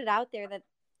 like, put it out there that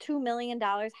 $2 million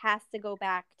has to go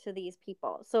back to these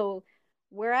people. So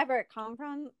wherever it comes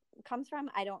from,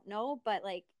 I don't know, but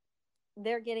like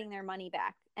they're getting their money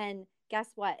back. And guess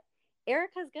what?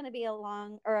 Erica's going to be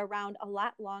around a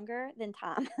lot longer than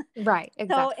Tom. Right,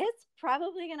 exactly. So it's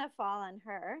probably going to fall on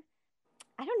her.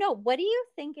 I don't know. What do you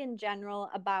think in general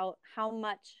about how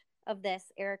much of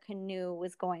this Erica knew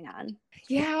was going on?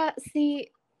 Yeah, see,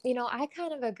 I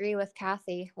kind of agree with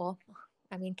Kathy. Well,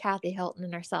 I mean, Kathy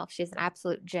Hilton herself, she's an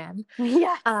absolute gem.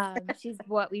 Yes. She's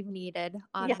what we've needed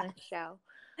on Yeah. this show.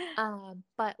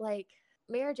 But like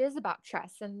marriage is about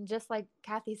trust. And just like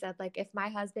Kathy said, like if my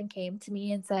husband came to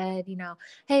me and said,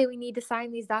 hey, we need to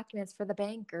sign these documents for the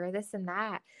bank or this and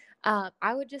that,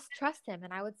 I would just trust him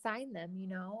and I would sign them,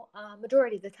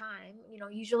 majority of the time.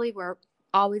 Usually we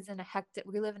live in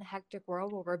a hectic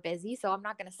world where we're busy. So I'm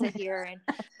not going to sit here and,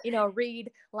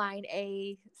 read line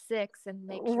A6 and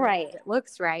make sure Right. that it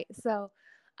looks right. So,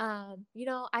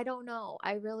 I don't know.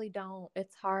 I really don't.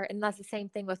 It's hard. And that's the same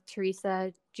thing with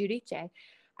Teresa Giudice.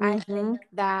 I Mm-hmm. think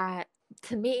that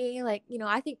to me, like,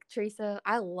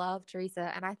 I love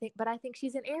Teresa but I think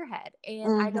she's an airhead.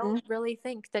 And I Mm-hmm. don't really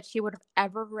think that she would have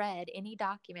ever read any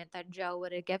document that Joe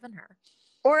would have given her.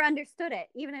 Or understood it,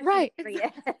 even if she Right. didn't read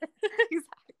it.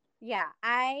 Exactly. Yeah.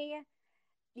 I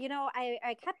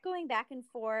kept going back and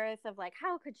forth of like,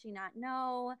 how could she not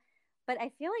know? But I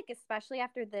feel like, especially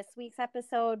after this week's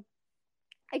episode,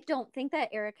 I don't think that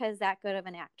Erica is that good of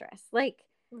an actress. Like,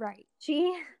 Right.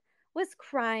 she was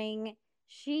crying.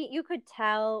 You could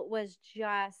tell, was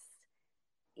just,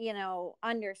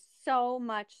 under so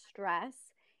much stress.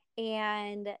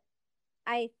 And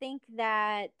I think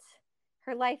that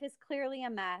her life is clearly a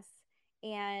mess.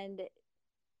 And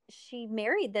she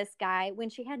married this guy when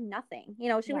she had nothing.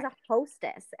 She was Right. a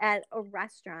hostess at a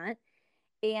restaurant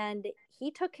and he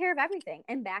took care of everything.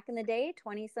 And back in the day,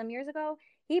 20 some years ago,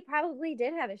 he probably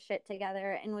did have his shit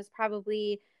together and was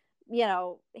probably,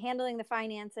 handling the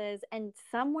finances. And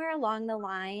somewhere along the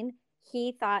line,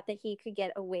 he thought that he could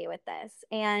get away with this.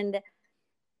 And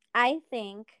I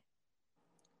think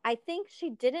she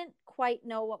didn't quite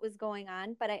know what was going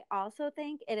on, but I also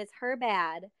think it is her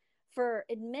bad for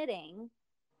admitting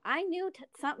I knew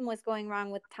something was going wrong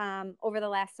with Tom over the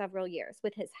last several years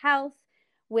with his health,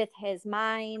 with his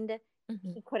mind.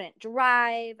 Mm-hmm. He couldn't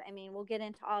drive. I mean, we'll get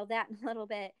into all that in a little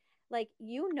bit. Like,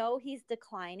 he's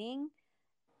declining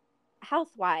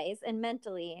health wise and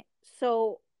mentally.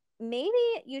 So maybe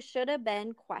you should have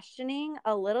been questioning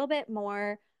a little bit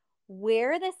more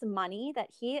where this money that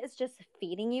he is just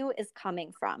feeding you is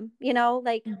coming from.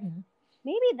 Like, Mm-hmm.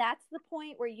 maybe that's the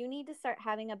point where you need to start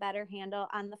having a better handle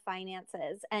on the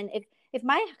finances. And if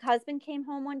my husband came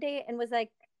home one day and was like,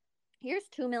 here's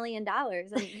 $2 million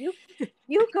and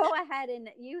you go ahead and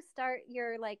you start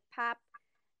your like pop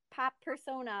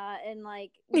persona and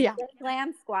like Yeah. get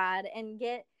glam squad and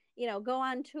get go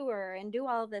on tour and do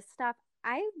all this stuff,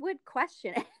 I would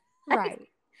question it. Right.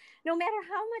 No matter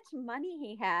how much money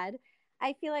he had,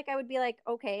 I feel like I would be like,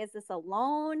 okay, is this a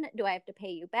loan? Do I have to pay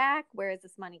you back? Where is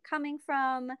this money coming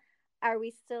from? Are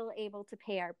we still able to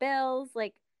pay our bills?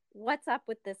 Like, what's up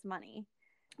with this money?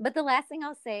 But the last thing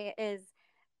I'll say is,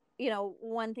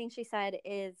 one thing she said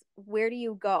is, where do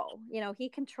you go? He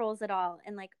controls it all.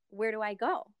 And like, where do I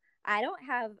go? I don't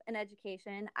have an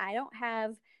education. I don't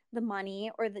have the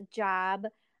money or the job.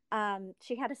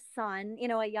 She had a son,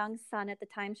 a young son at the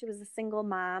time. She was a single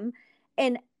mom.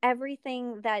 And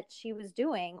everything that she was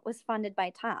doing was funded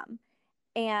by Tom.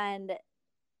 And,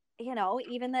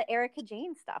 even the Erica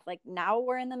Jane stuff, like now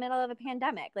we're in the middle of a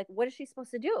pandemic. Like, what is she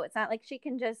supposed to do? It's not like she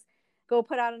can just go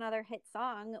put out another hit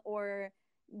song or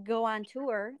go on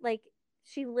tour. Like,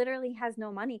 she literally has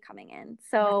no money coming in.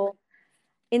 So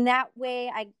in that way,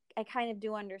 I kind of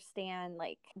do understand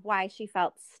like why she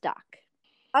felt stuck.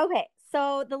 Okay,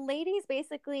 so the ladies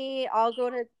basically all go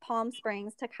to Palm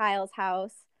Springs to Kyle's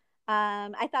house.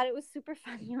 I thought it was super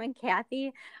funny when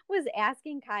Kathy was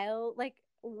asking Kyle like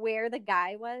where the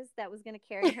guy was that was going to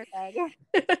carry her bag.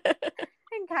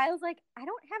 And Kyle's like, I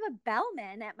don't have a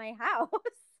bellman at my house.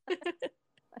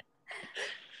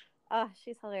 Oh,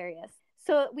 she's hilarious.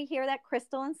 So we hear that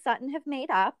Crystal and Sutton have made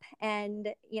up and,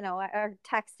 are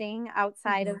texting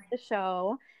outside of the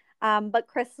show. But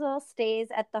Crystal stays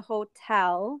at the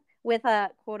hotel with a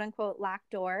quote unquote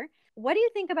locked door. What do you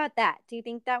think about that? Do you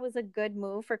think that was a good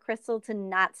move for Crystal to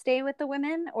not stay with the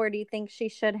women? Or do you think she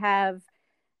should have,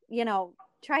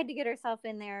 tried to get herself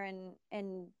in there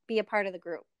and be a part of the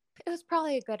group? It was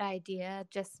probably a good idea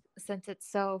just since it's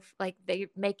so like they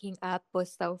making up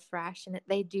was so fresh and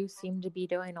they do seem to be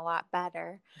doing a lot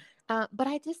better. But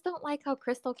I just don't like how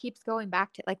Crystal keeps going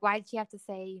back to like why did she have to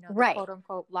say, the Right. quote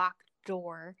unquote locked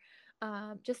door?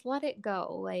 Just let it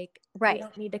go. Like Right. we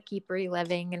don't need to keep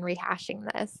reliving and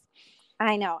rehashing this.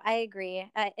 I know. I agree.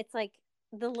 It's like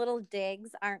the little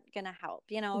digs aren't going to help,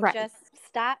 Right. just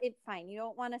stop it. Fine. You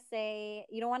don't want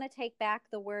to take back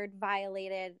the word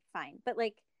violated. Fine. But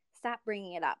like, stop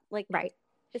bringing it up. Like, Right.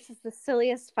 this is the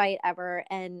silliest fight ever.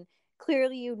 And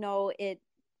clearly,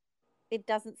 it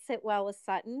doesn't sit well with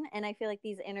Sutton. And I feel like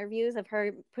these interviews of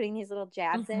her putting these little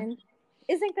jabs in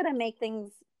isn't going to make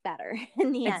things better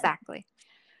in the end. Exactly.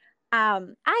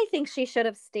 I think she should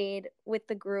have stayed with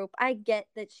the group. I get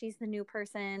that she's the new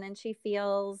person and she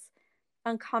feels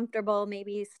uncomfortable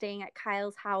maybe staying at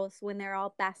Kyle's house when they're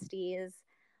all besties.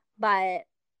 But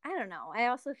I don't know. I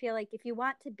also feel like if you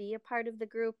want to be a part of the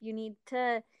group, you need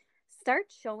to start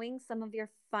showing some of your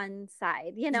fun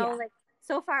side. Yeah. Like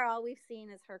so far, all we've seen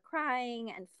is her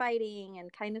crying and fighting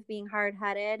and kind of being hard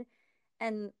headed.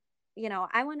 And,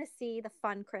 I want to see the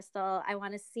fun Crystal. I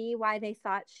want to see why they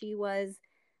thought she was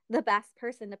the best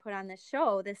person to put on this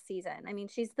show this season. I mean,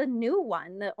 she's the new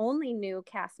one, the only new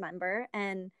cast member.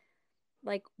 And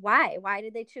like, why? Why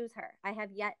did they choose her? I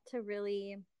have yet to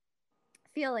really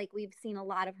feel like we've seen a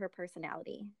lot of her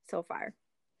personality so far.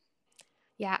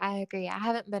 Yeah, I agree. I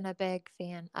haven't been a big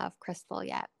fan of Crystal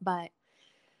yet, but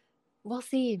we'll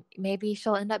see. Maybe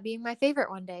she'll end up being my favorite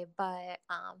one day. But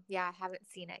yeah, I haven't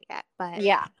seen it yet. But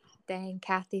yeah, dang,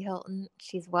 Kathy Hilton,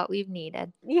 she's what we've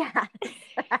needed. Yeah,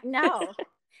 I know.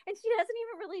 And she doesn't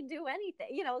even really do anything.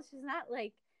 She's not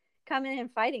like coming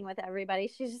and fighting with everybody.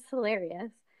 She's just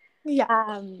hilarious.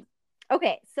 Yeah.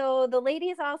 Okay, so the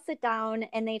ladies all sit down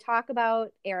and they talk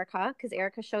about Erica because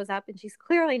Erica shows up and she's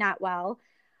clearly not well.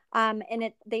 And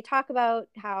they talk about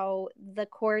how the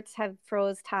courts have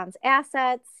froze Tom's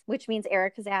assets, which means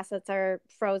Erica's assets are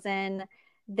frozen.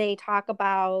 They talk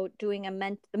about doing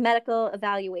a medical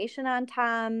evaluation on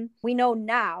Tom. We know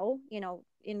now,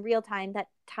 in real time, that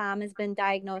Tom has been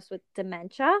diagnosed with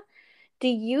dementia. Do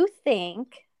you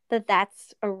think that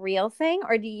that's a real thing,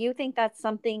 or do you think that's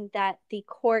something that the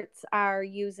courts are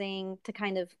using to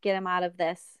kind of get him out of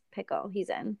this pickle he's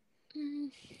in?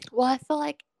 Well, I feel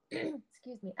like,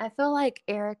 excuse me, I feel like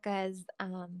Erica's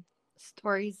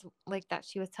stories like that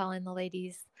she was telling the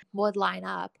ladies would line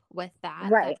up with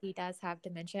that he does have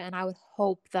dementia. And I would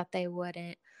hope that they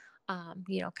wouldn't,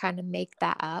 kind of make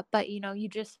that up. But, you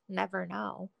just never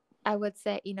know. I would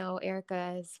say,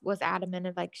 Erica was adamant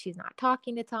of like she's not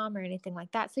talking to Tom or anything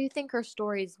like that. So you think her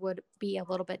stories would be a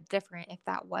little bit different if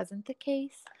that wasn't the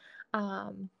case.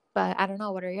 But I don't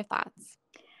know. What are your thoughts?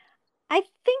 I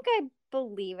think I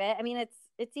believe it. I mean,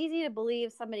 it's easy to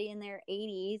believe somebody in their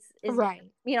 80s is Right.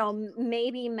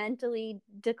 maybe mentally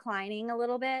declining a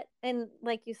little bit. And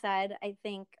like you said, I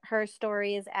think her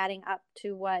story is adding up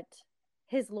to what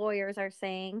his lawyers are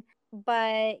saying.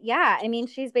 But yeah, I mean,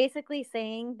 she's basically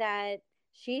saying that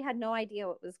she had no idea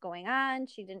what was going on.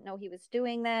 She didn't know he was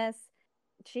doing this.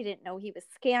 She didn't know he was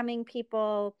scamming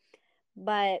people.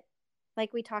 But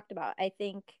like we talked about, I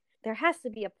think there has to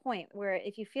be a point where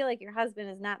if you feel like your husband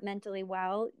is not mentally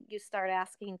well, you start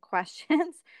asking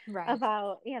questions Right.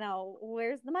 about,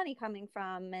 where's the money coming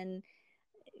from? And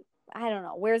I don't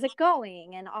know, where's it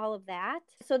going? And all of that.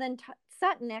 So then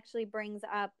Sutton actually brings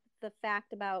up the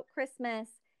fact about Christmas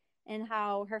and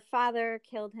how her father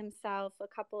killed himself a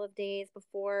couple of days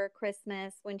before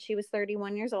Christmas when she was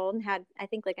 31 years old and had, I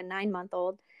think, like a 9-month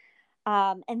old.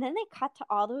 And then they cut to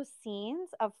all those scenes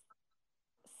of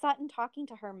Sutton talking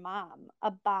to her mom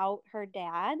about her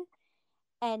dad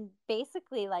and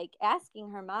basically like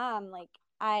asking her mom, like,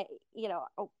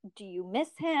 do you miss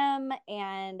him?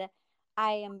 And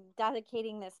I am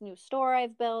dedicating this new store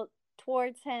I've built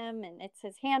towards him and it's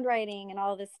his handwriting and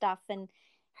all this stuff. And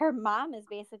her mom is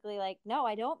basically like, no,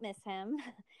 I don't miss him.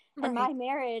 And my Right.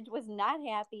 marriage was not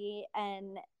happy.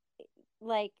 And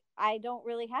like, I don't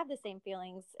really have the same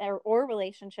feelings or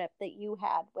relationship that you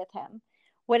had with him.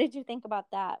 What did you think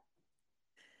about that?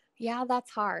 Yeah,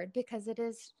 that's hard because it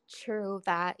is true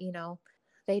that,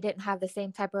 they didn't have the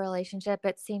same type of relationship.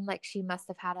 It seemed like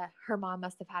her mom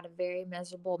must have had a very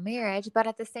miserable marriage. But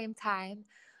at the same time,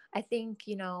 I think,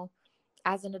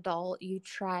 as an adult, you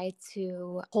try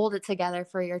to hold it together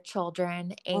for your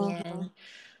children Mm-hmm. and,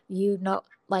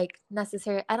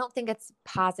 necessary. I don't think it's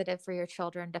positive for your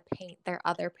children to paint their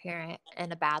other parent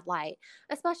in a bad light,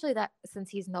 especially that since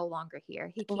he's no longer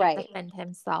here, he can't Right. defend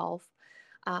himself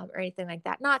or anything like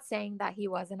that. Not saying that he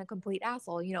wasn't a complete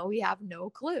asshole. We have no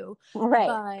clue.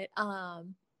 Right. But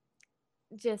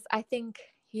just I think,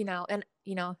 and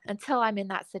until I'm in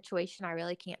that situation, I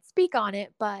really can't speak on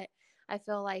it. But I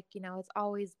feel like, it's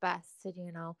always best to,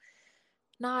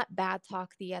 not bad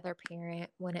talk the other parent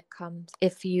when it comes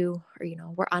if you or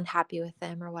were unhappy with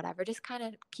them or whatever. Just kind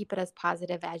of keep it as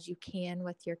positive as you can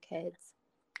with your kids.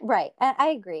 Right. I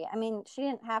agree. I mean, she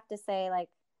didn't have to say like,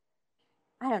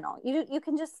 I don't know. You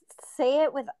can just say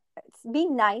it with be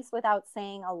nice without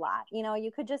saying a lot.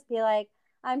 You could just be like,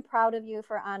 I'm proud of you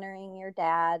for honoring your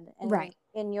dad and Right.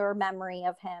 in your memory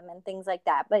of him and things like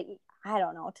that. But I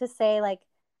don't know, to say like,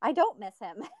 I don't miss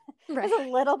him. Right. It's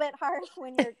a little bit harsh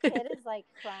when your kid is like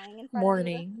crying in front of you.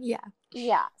 Mourning. Yeah.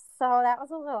 Yeah. So that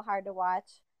was a little hard to watch.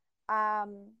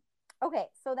 Okay.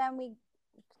 So then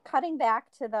cutting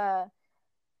back to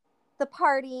the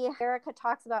party, Erica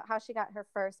talks about how she got her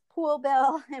first pool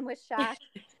bill and was shocked.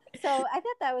 So I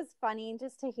thought that was funny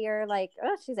just to hear, like,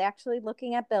 oh, she's actually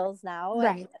looking at bills now.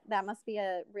 Right. And that must be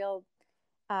a real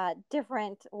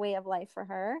different way of life for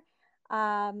her.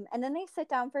 And then they sit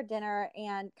down for dinner,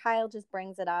 and Kyle just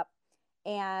brings it up.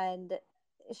 And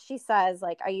she says,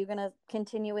 like, are you going to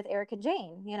continue with Erica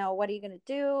Jane? You know, what are you going to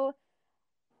do?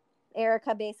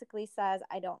 Erica basically says,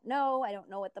 I don't know. I don't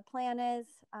know what the plan is.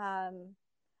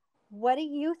 What do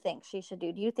you think she should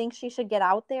do? Do you think she should get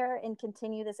out there and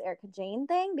continue this Erica Jane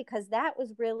thing? Because that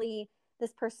was really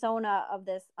this persona of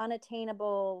this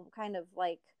unattainable kind of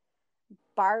like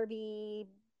Barbie,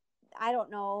 I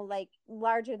don't know, like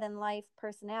larger than life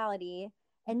personality.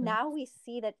 And Mm-hmm. now we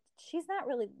see that she's not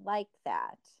really like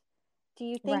that. Do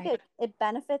you think Right. it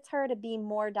benefits her to be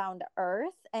more down to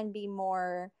earth and be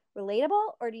more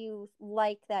relatable? Or do you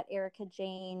like that Erica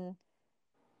Jane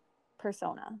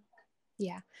persona?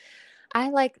 Yeah. I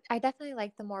definitely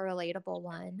like the more relatable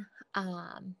one.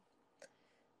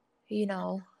 You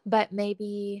know, but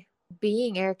maybe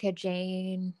being Erica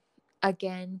Jane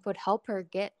again would help her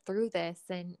get through this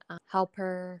and help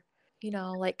her, you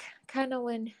know, like kind of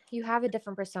when you have a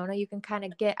different persona, you can kind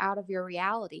of get out of your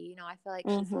reality. You know, I feel like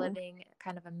she's Mm-hmm. living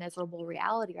kind of a miserable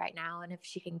reality right now. And if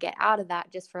she can get out of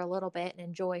that just for a little bit and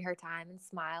enjoy her time and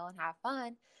smile and have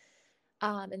fun,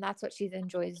 and that's what she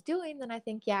enjoys doing, then I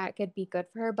think, yeah, it could be good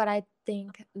for her. But I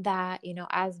think that, you know,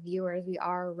 as viewers, we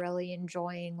are really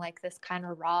enjoying like this kind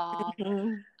of raw,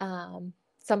 Mm-hmm.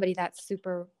 somebody that's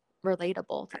super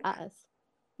relatable to us.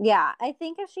 Yeah, I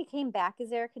think if she came back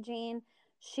as Erica Jane,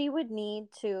 she would need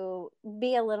to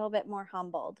be a little bit more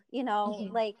humbled, you know,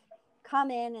 Mm-hmm. like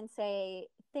come in and say,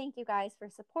 thank you guys for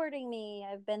supporting me.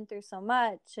 I've been through so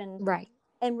much, Right.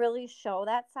 and really show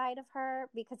that side of her,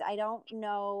 because I don't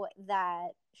know that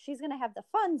she's going to have the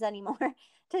funds anymore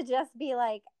to just be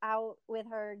like out with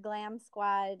her glam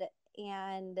squad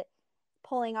and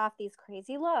pulling off these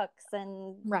crazy looks.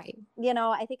 And Right. you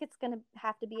know, I think it's going to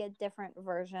have to be a different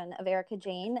version of Erica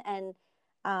Jane.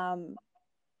 Um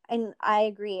and I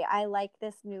agree, I like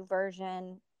this new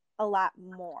version a lot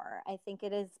more. I think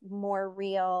it is more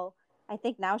real. I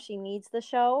think now she needs the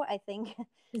show. I think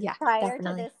Yeah, prior to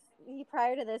definitely. this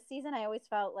prior to this season, I always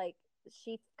felt like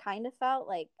she kind of felt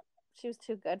like she was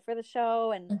too good for the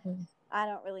show, and Mm-hmm. I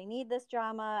don't really need this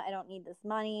drama. I don't need this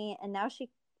money. And now she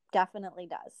definitely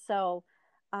does. So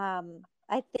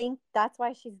I think that's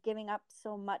why she's giving up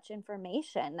so much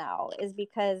information now, is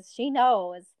because she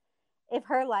knows if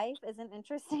her life isn't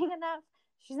interesting enough,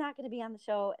 she's not going to be on the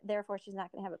show. Therefore, she's not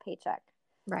going to have a paycheck.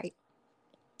 Right.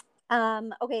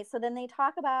 Okay, so then they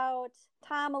talk about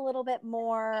Tom a little bit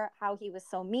more, how he was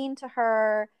so mean to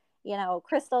her. You know,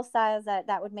 Crystal says that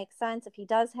that would make sense if he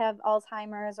does have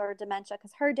Alzheimer's or dementia,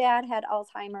 because her dad had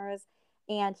Alzheimer's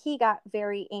and he got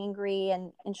very angry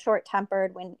and short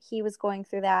tempered when he was going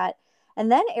through that.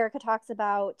 And then Erica talks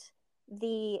about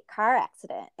the car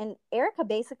accident, and Erica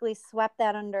basically swept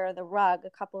that under the rug a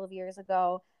couple of years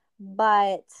ago,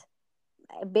 but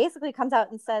basically comes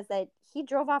out and says that he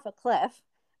drove off a cliff,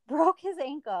 broke his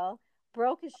ankle,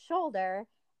 broke his shoulder,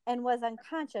 and was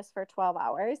unconscious for 12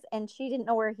 hours. And she didn't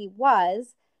know where he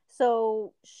was.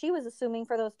 So she was assuming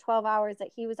for those 12 hours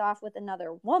that he was off with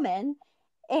another woman.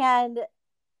 And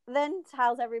then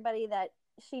tells everybody that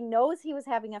she knows he was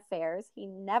having affairs. He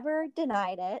never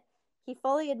denied it. He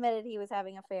fully admitted he was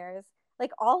having affairs.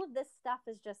 Like, all of this stuff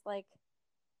is just like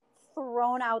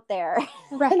thrown out there.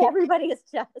 Right. And everybody is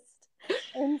just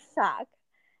in shock,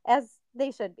 as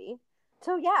they should be.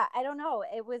 So yeah, I don't know,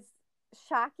 it was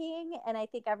shocking, and I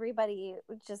think everybody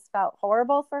just felt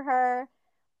horrible for her,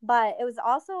 but it was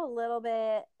also a little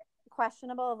bit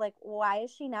questionable of like, why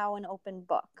is she now an open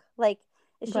book? Like,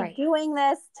 is she Right. doing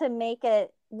this to make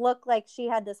it look like she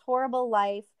had this horrible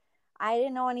life? I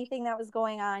didn't know anything that was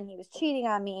going on. He was cheating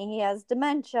on me. He has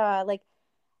dementia. Like,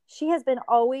 she has been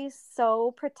always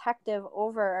so protective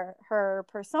over her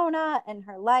persona and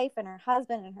her life and her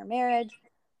husband and her marriage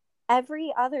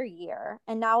every other year.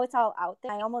 And now it's all out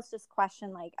there. I almost just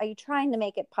question, like, are you trying to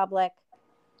make it public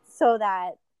so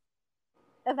that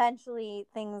eventually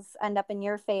things end up in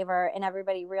your favor and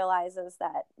everybody realizes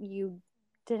that you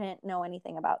didn't know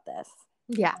anything about this?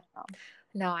 Yeah.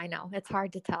 No, I know. It's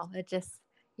hard to tell.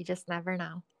 You just never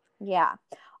know. Yeah.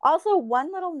 Also,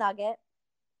 one little nugget,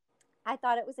 I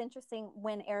thought it was interesting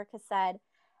when Erica said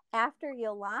after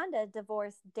Yolanda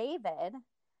divorced David,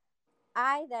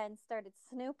 I then started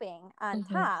snooping on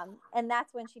Mm-hmm. Tom, and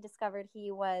that's when she discovered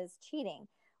he was cheating,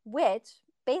 which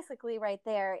basically right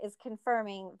there is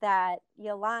confirming that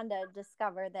Yolanda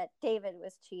discovered that David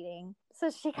was cheating. So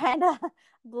she kind of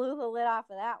blew the lid off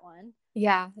of that one.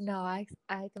 Yeah, no, I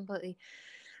completely,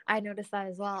 I noticed that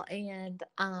as well. And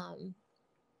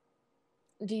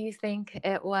do you think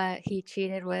he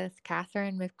cheated with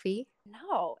Catherine McPhee?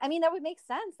 No, I mean, that would make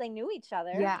sense. They knew each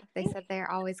other. Yeah, I they think. said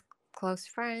they're always close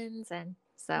friends, and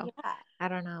so Yeah. I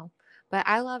don't know. But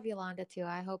I love Yolanda too.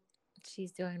 I hope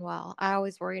she's doing well. I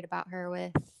always worried about her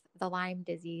with the Lyme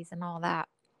disease and all that.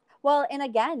 Well, and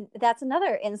again, that's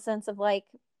another instance of like,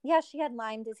 yeah, she had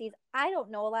Lyme disease. I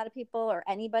don't know a lot of people or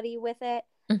anybody with it.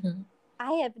 Mm-hmm.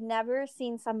 I have never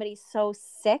seen somebody so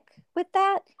sick with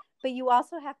that. But you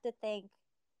also have to think,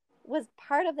 was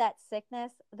part of that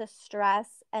sickness the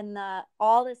stress and the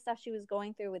all the stuff she was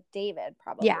going through with David, Yeah.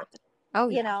 probably. Oh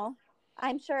You yeah. know,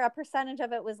 I'm sure a percentage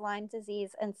of it was Lyme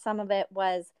disease, and some of it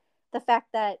was the fact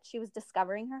that she was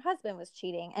discovering her husband was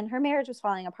cheating and her marriage was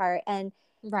falling apart. And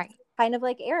Right. kind of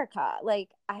like Erica, like,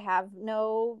 I have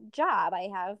no job, I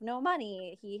have no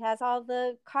money, he has all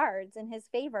the cards in his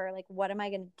favor, like, what am I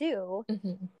going to do?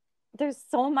 Mm-hmm. There's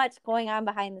so much going on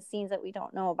behind the scenes that we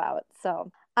don't know about.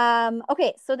 So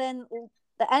okay, so then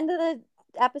the end of the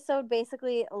episode,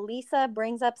 basically Lisa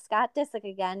brings up Scott Disick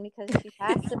again because she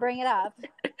has to bring it up.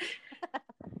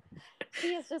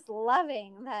 She is just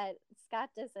loving that Scott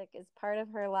Disick is part of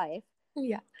her life.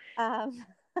 Yeah. um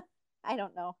I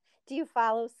don't know, do you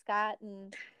follow Scott?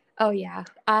 And Oh yeah.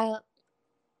 I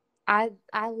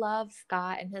love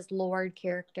Scott and his Lord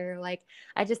character. Like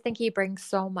I just think he brings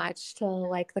so much to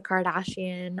like the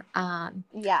Kardashian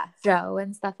yes, show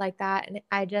and stuff like that. And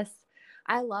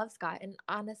I love Scott. And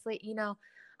honestly,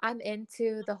 I'm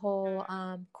into the whole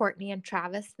Courtney and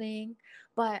Travis thing,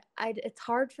 but it's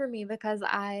hard for me because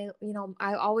I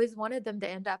always wanted them to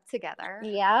end up together.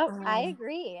 yeah, I Um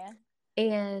agree.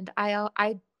 and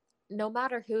I no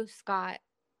matter who Scott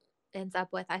ends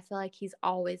up with, I feel like he's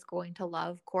always going to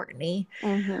love Courtney.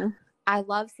 Mm-hmm. I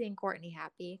love seeing Courtney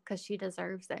happy because she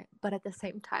deserves it. But at the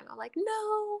same time, I'm like,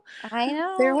 no, I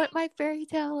there know. went my fairy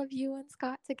tale of you and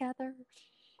Scott together.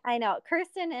 I know.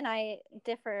 Kirsten and I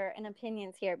differ in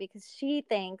opinions here because she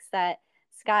thinks that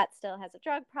Scott still has a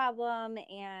drug problem,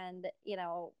 and,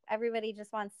 everybody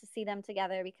just wants to see them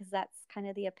together because that's kind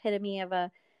of the epitome of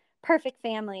a perfect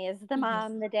family, is the Mm-hmm.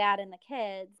 mom, the dad, and the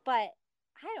kids. But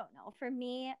I don't know. For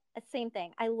me, same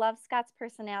thing. I love Scott's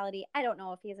personality. I don't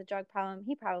know if he has a drug problem.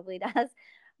 He probably does.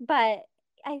 But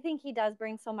I think he does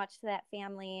bring so much to that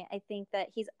family. I think that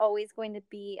he's always going to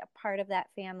be a part of that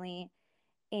family.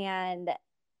 And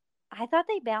I thought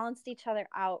they balanced each other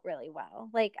out really well.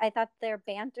 Like, I thought their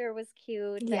banter was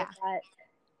cute. I Yeah. thought,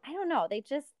 I don't know, they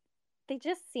just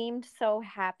seemed so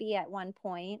happy at one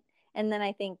point, and then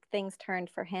I think things turned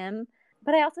for him.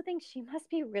 But I also think she must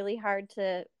be really hard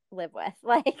to live with.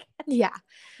 Like, Yeah.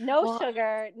 no Well,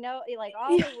 sugar, no, like,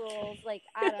 all yeah, the rules. Like,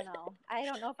 I don't know. I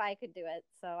don't know if I could do it.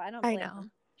 So I don't I blame know.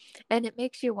 them. And it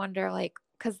makes you wonder, like,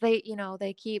 because they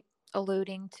keep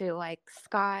alluding to, like,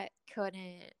 Scott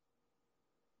couldn't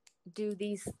do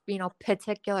these,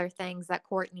 particular things that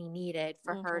Courtney needed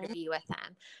for her to Mm-hmm. be with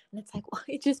him. And it's like, well,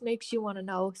 it just makes you want to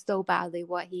know so badly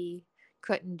what he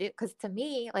couldn't do. Because to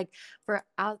me, like,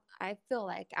 I feel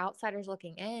like outsiders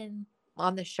looking in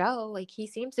on the show, like, he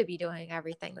seems to be doing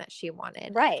everything that she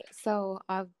wanted. Right. So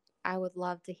I would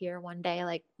love to hear one day,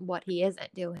 like, what he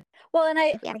isn't doing. Well,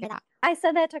 and Yeah, get out. I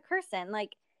said that to Kirsten.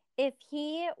 Like, if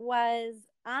he was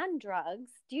on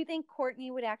drugs, do you think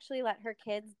Courtney would actually let her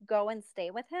kids go and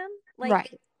stay with him? Like,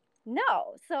 Right.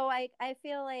 no. So I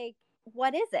feel like,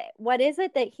 what is it? What is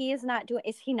it that he is not doing?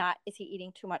 Is he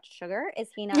eating too much sugar? Is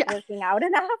he not Yeah. working out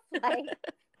enough? Like,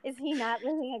 is he not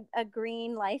living a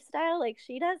green lifestyle like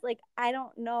she does? Like, I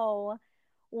don't know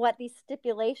what these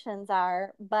stipulations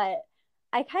are, but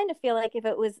I kind of feel like if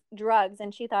it was drugs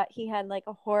and she thought he had like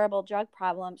a horrible drug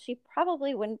problem, she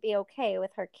probably wouldn't be okay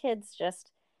with her kids just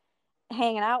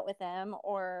hanging out with him,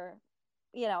 or,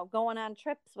 going on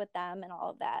trips with them and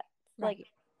all of that. Like, Right.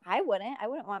 I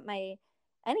wouldn't want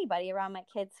anybody around my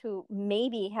kids who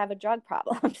maybe have a drug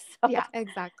problem. So, Yeah,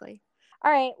 exactly.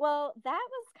 all right, well, that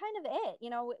was kind of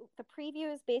it. The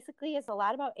preview is basically is a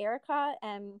lot about Erica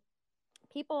and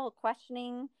people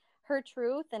questioning her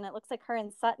truth, and it looks like her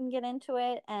and Sutton get into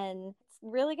it, and it's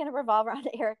really going to revolve around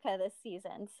Erica this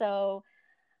season. So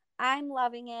I'm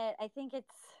loving it. I think it's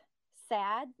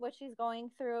sad what she's going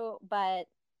through, but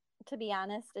to be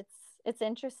honest, it's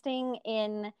interesting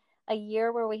in a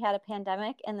year where we had a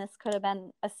pandemic, and this could have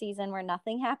been a season where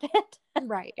nothing happened.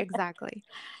 Right, exactly.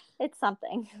 It's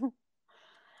something.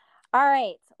 All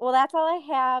right. Well, that's all I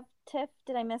have. Tiff,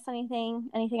 did I miss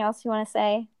anything? Anything else you want to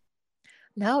say?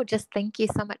 No, just thank you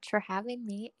so much for having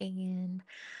me. And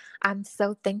I'm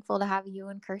so thankful to have you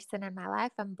and Kirsten in my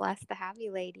life. I'm blessed to have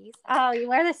you ladies. Oh,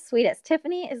 you are the sweetest.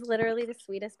 Tiffany is literally the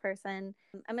sweetest person.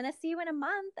 I'm going to see you in a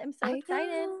month. I'm so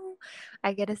excited.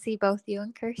 I get to see both you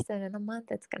and Kirsten in a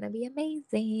month. It's going to be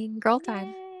amazing. Girl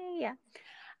time. Yay. Yeah.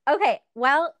 Okay.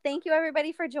 Well, thank you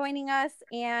everybody for joining us,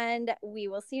 and we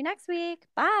will see you next week.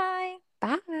 Bye.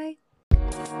 Bye.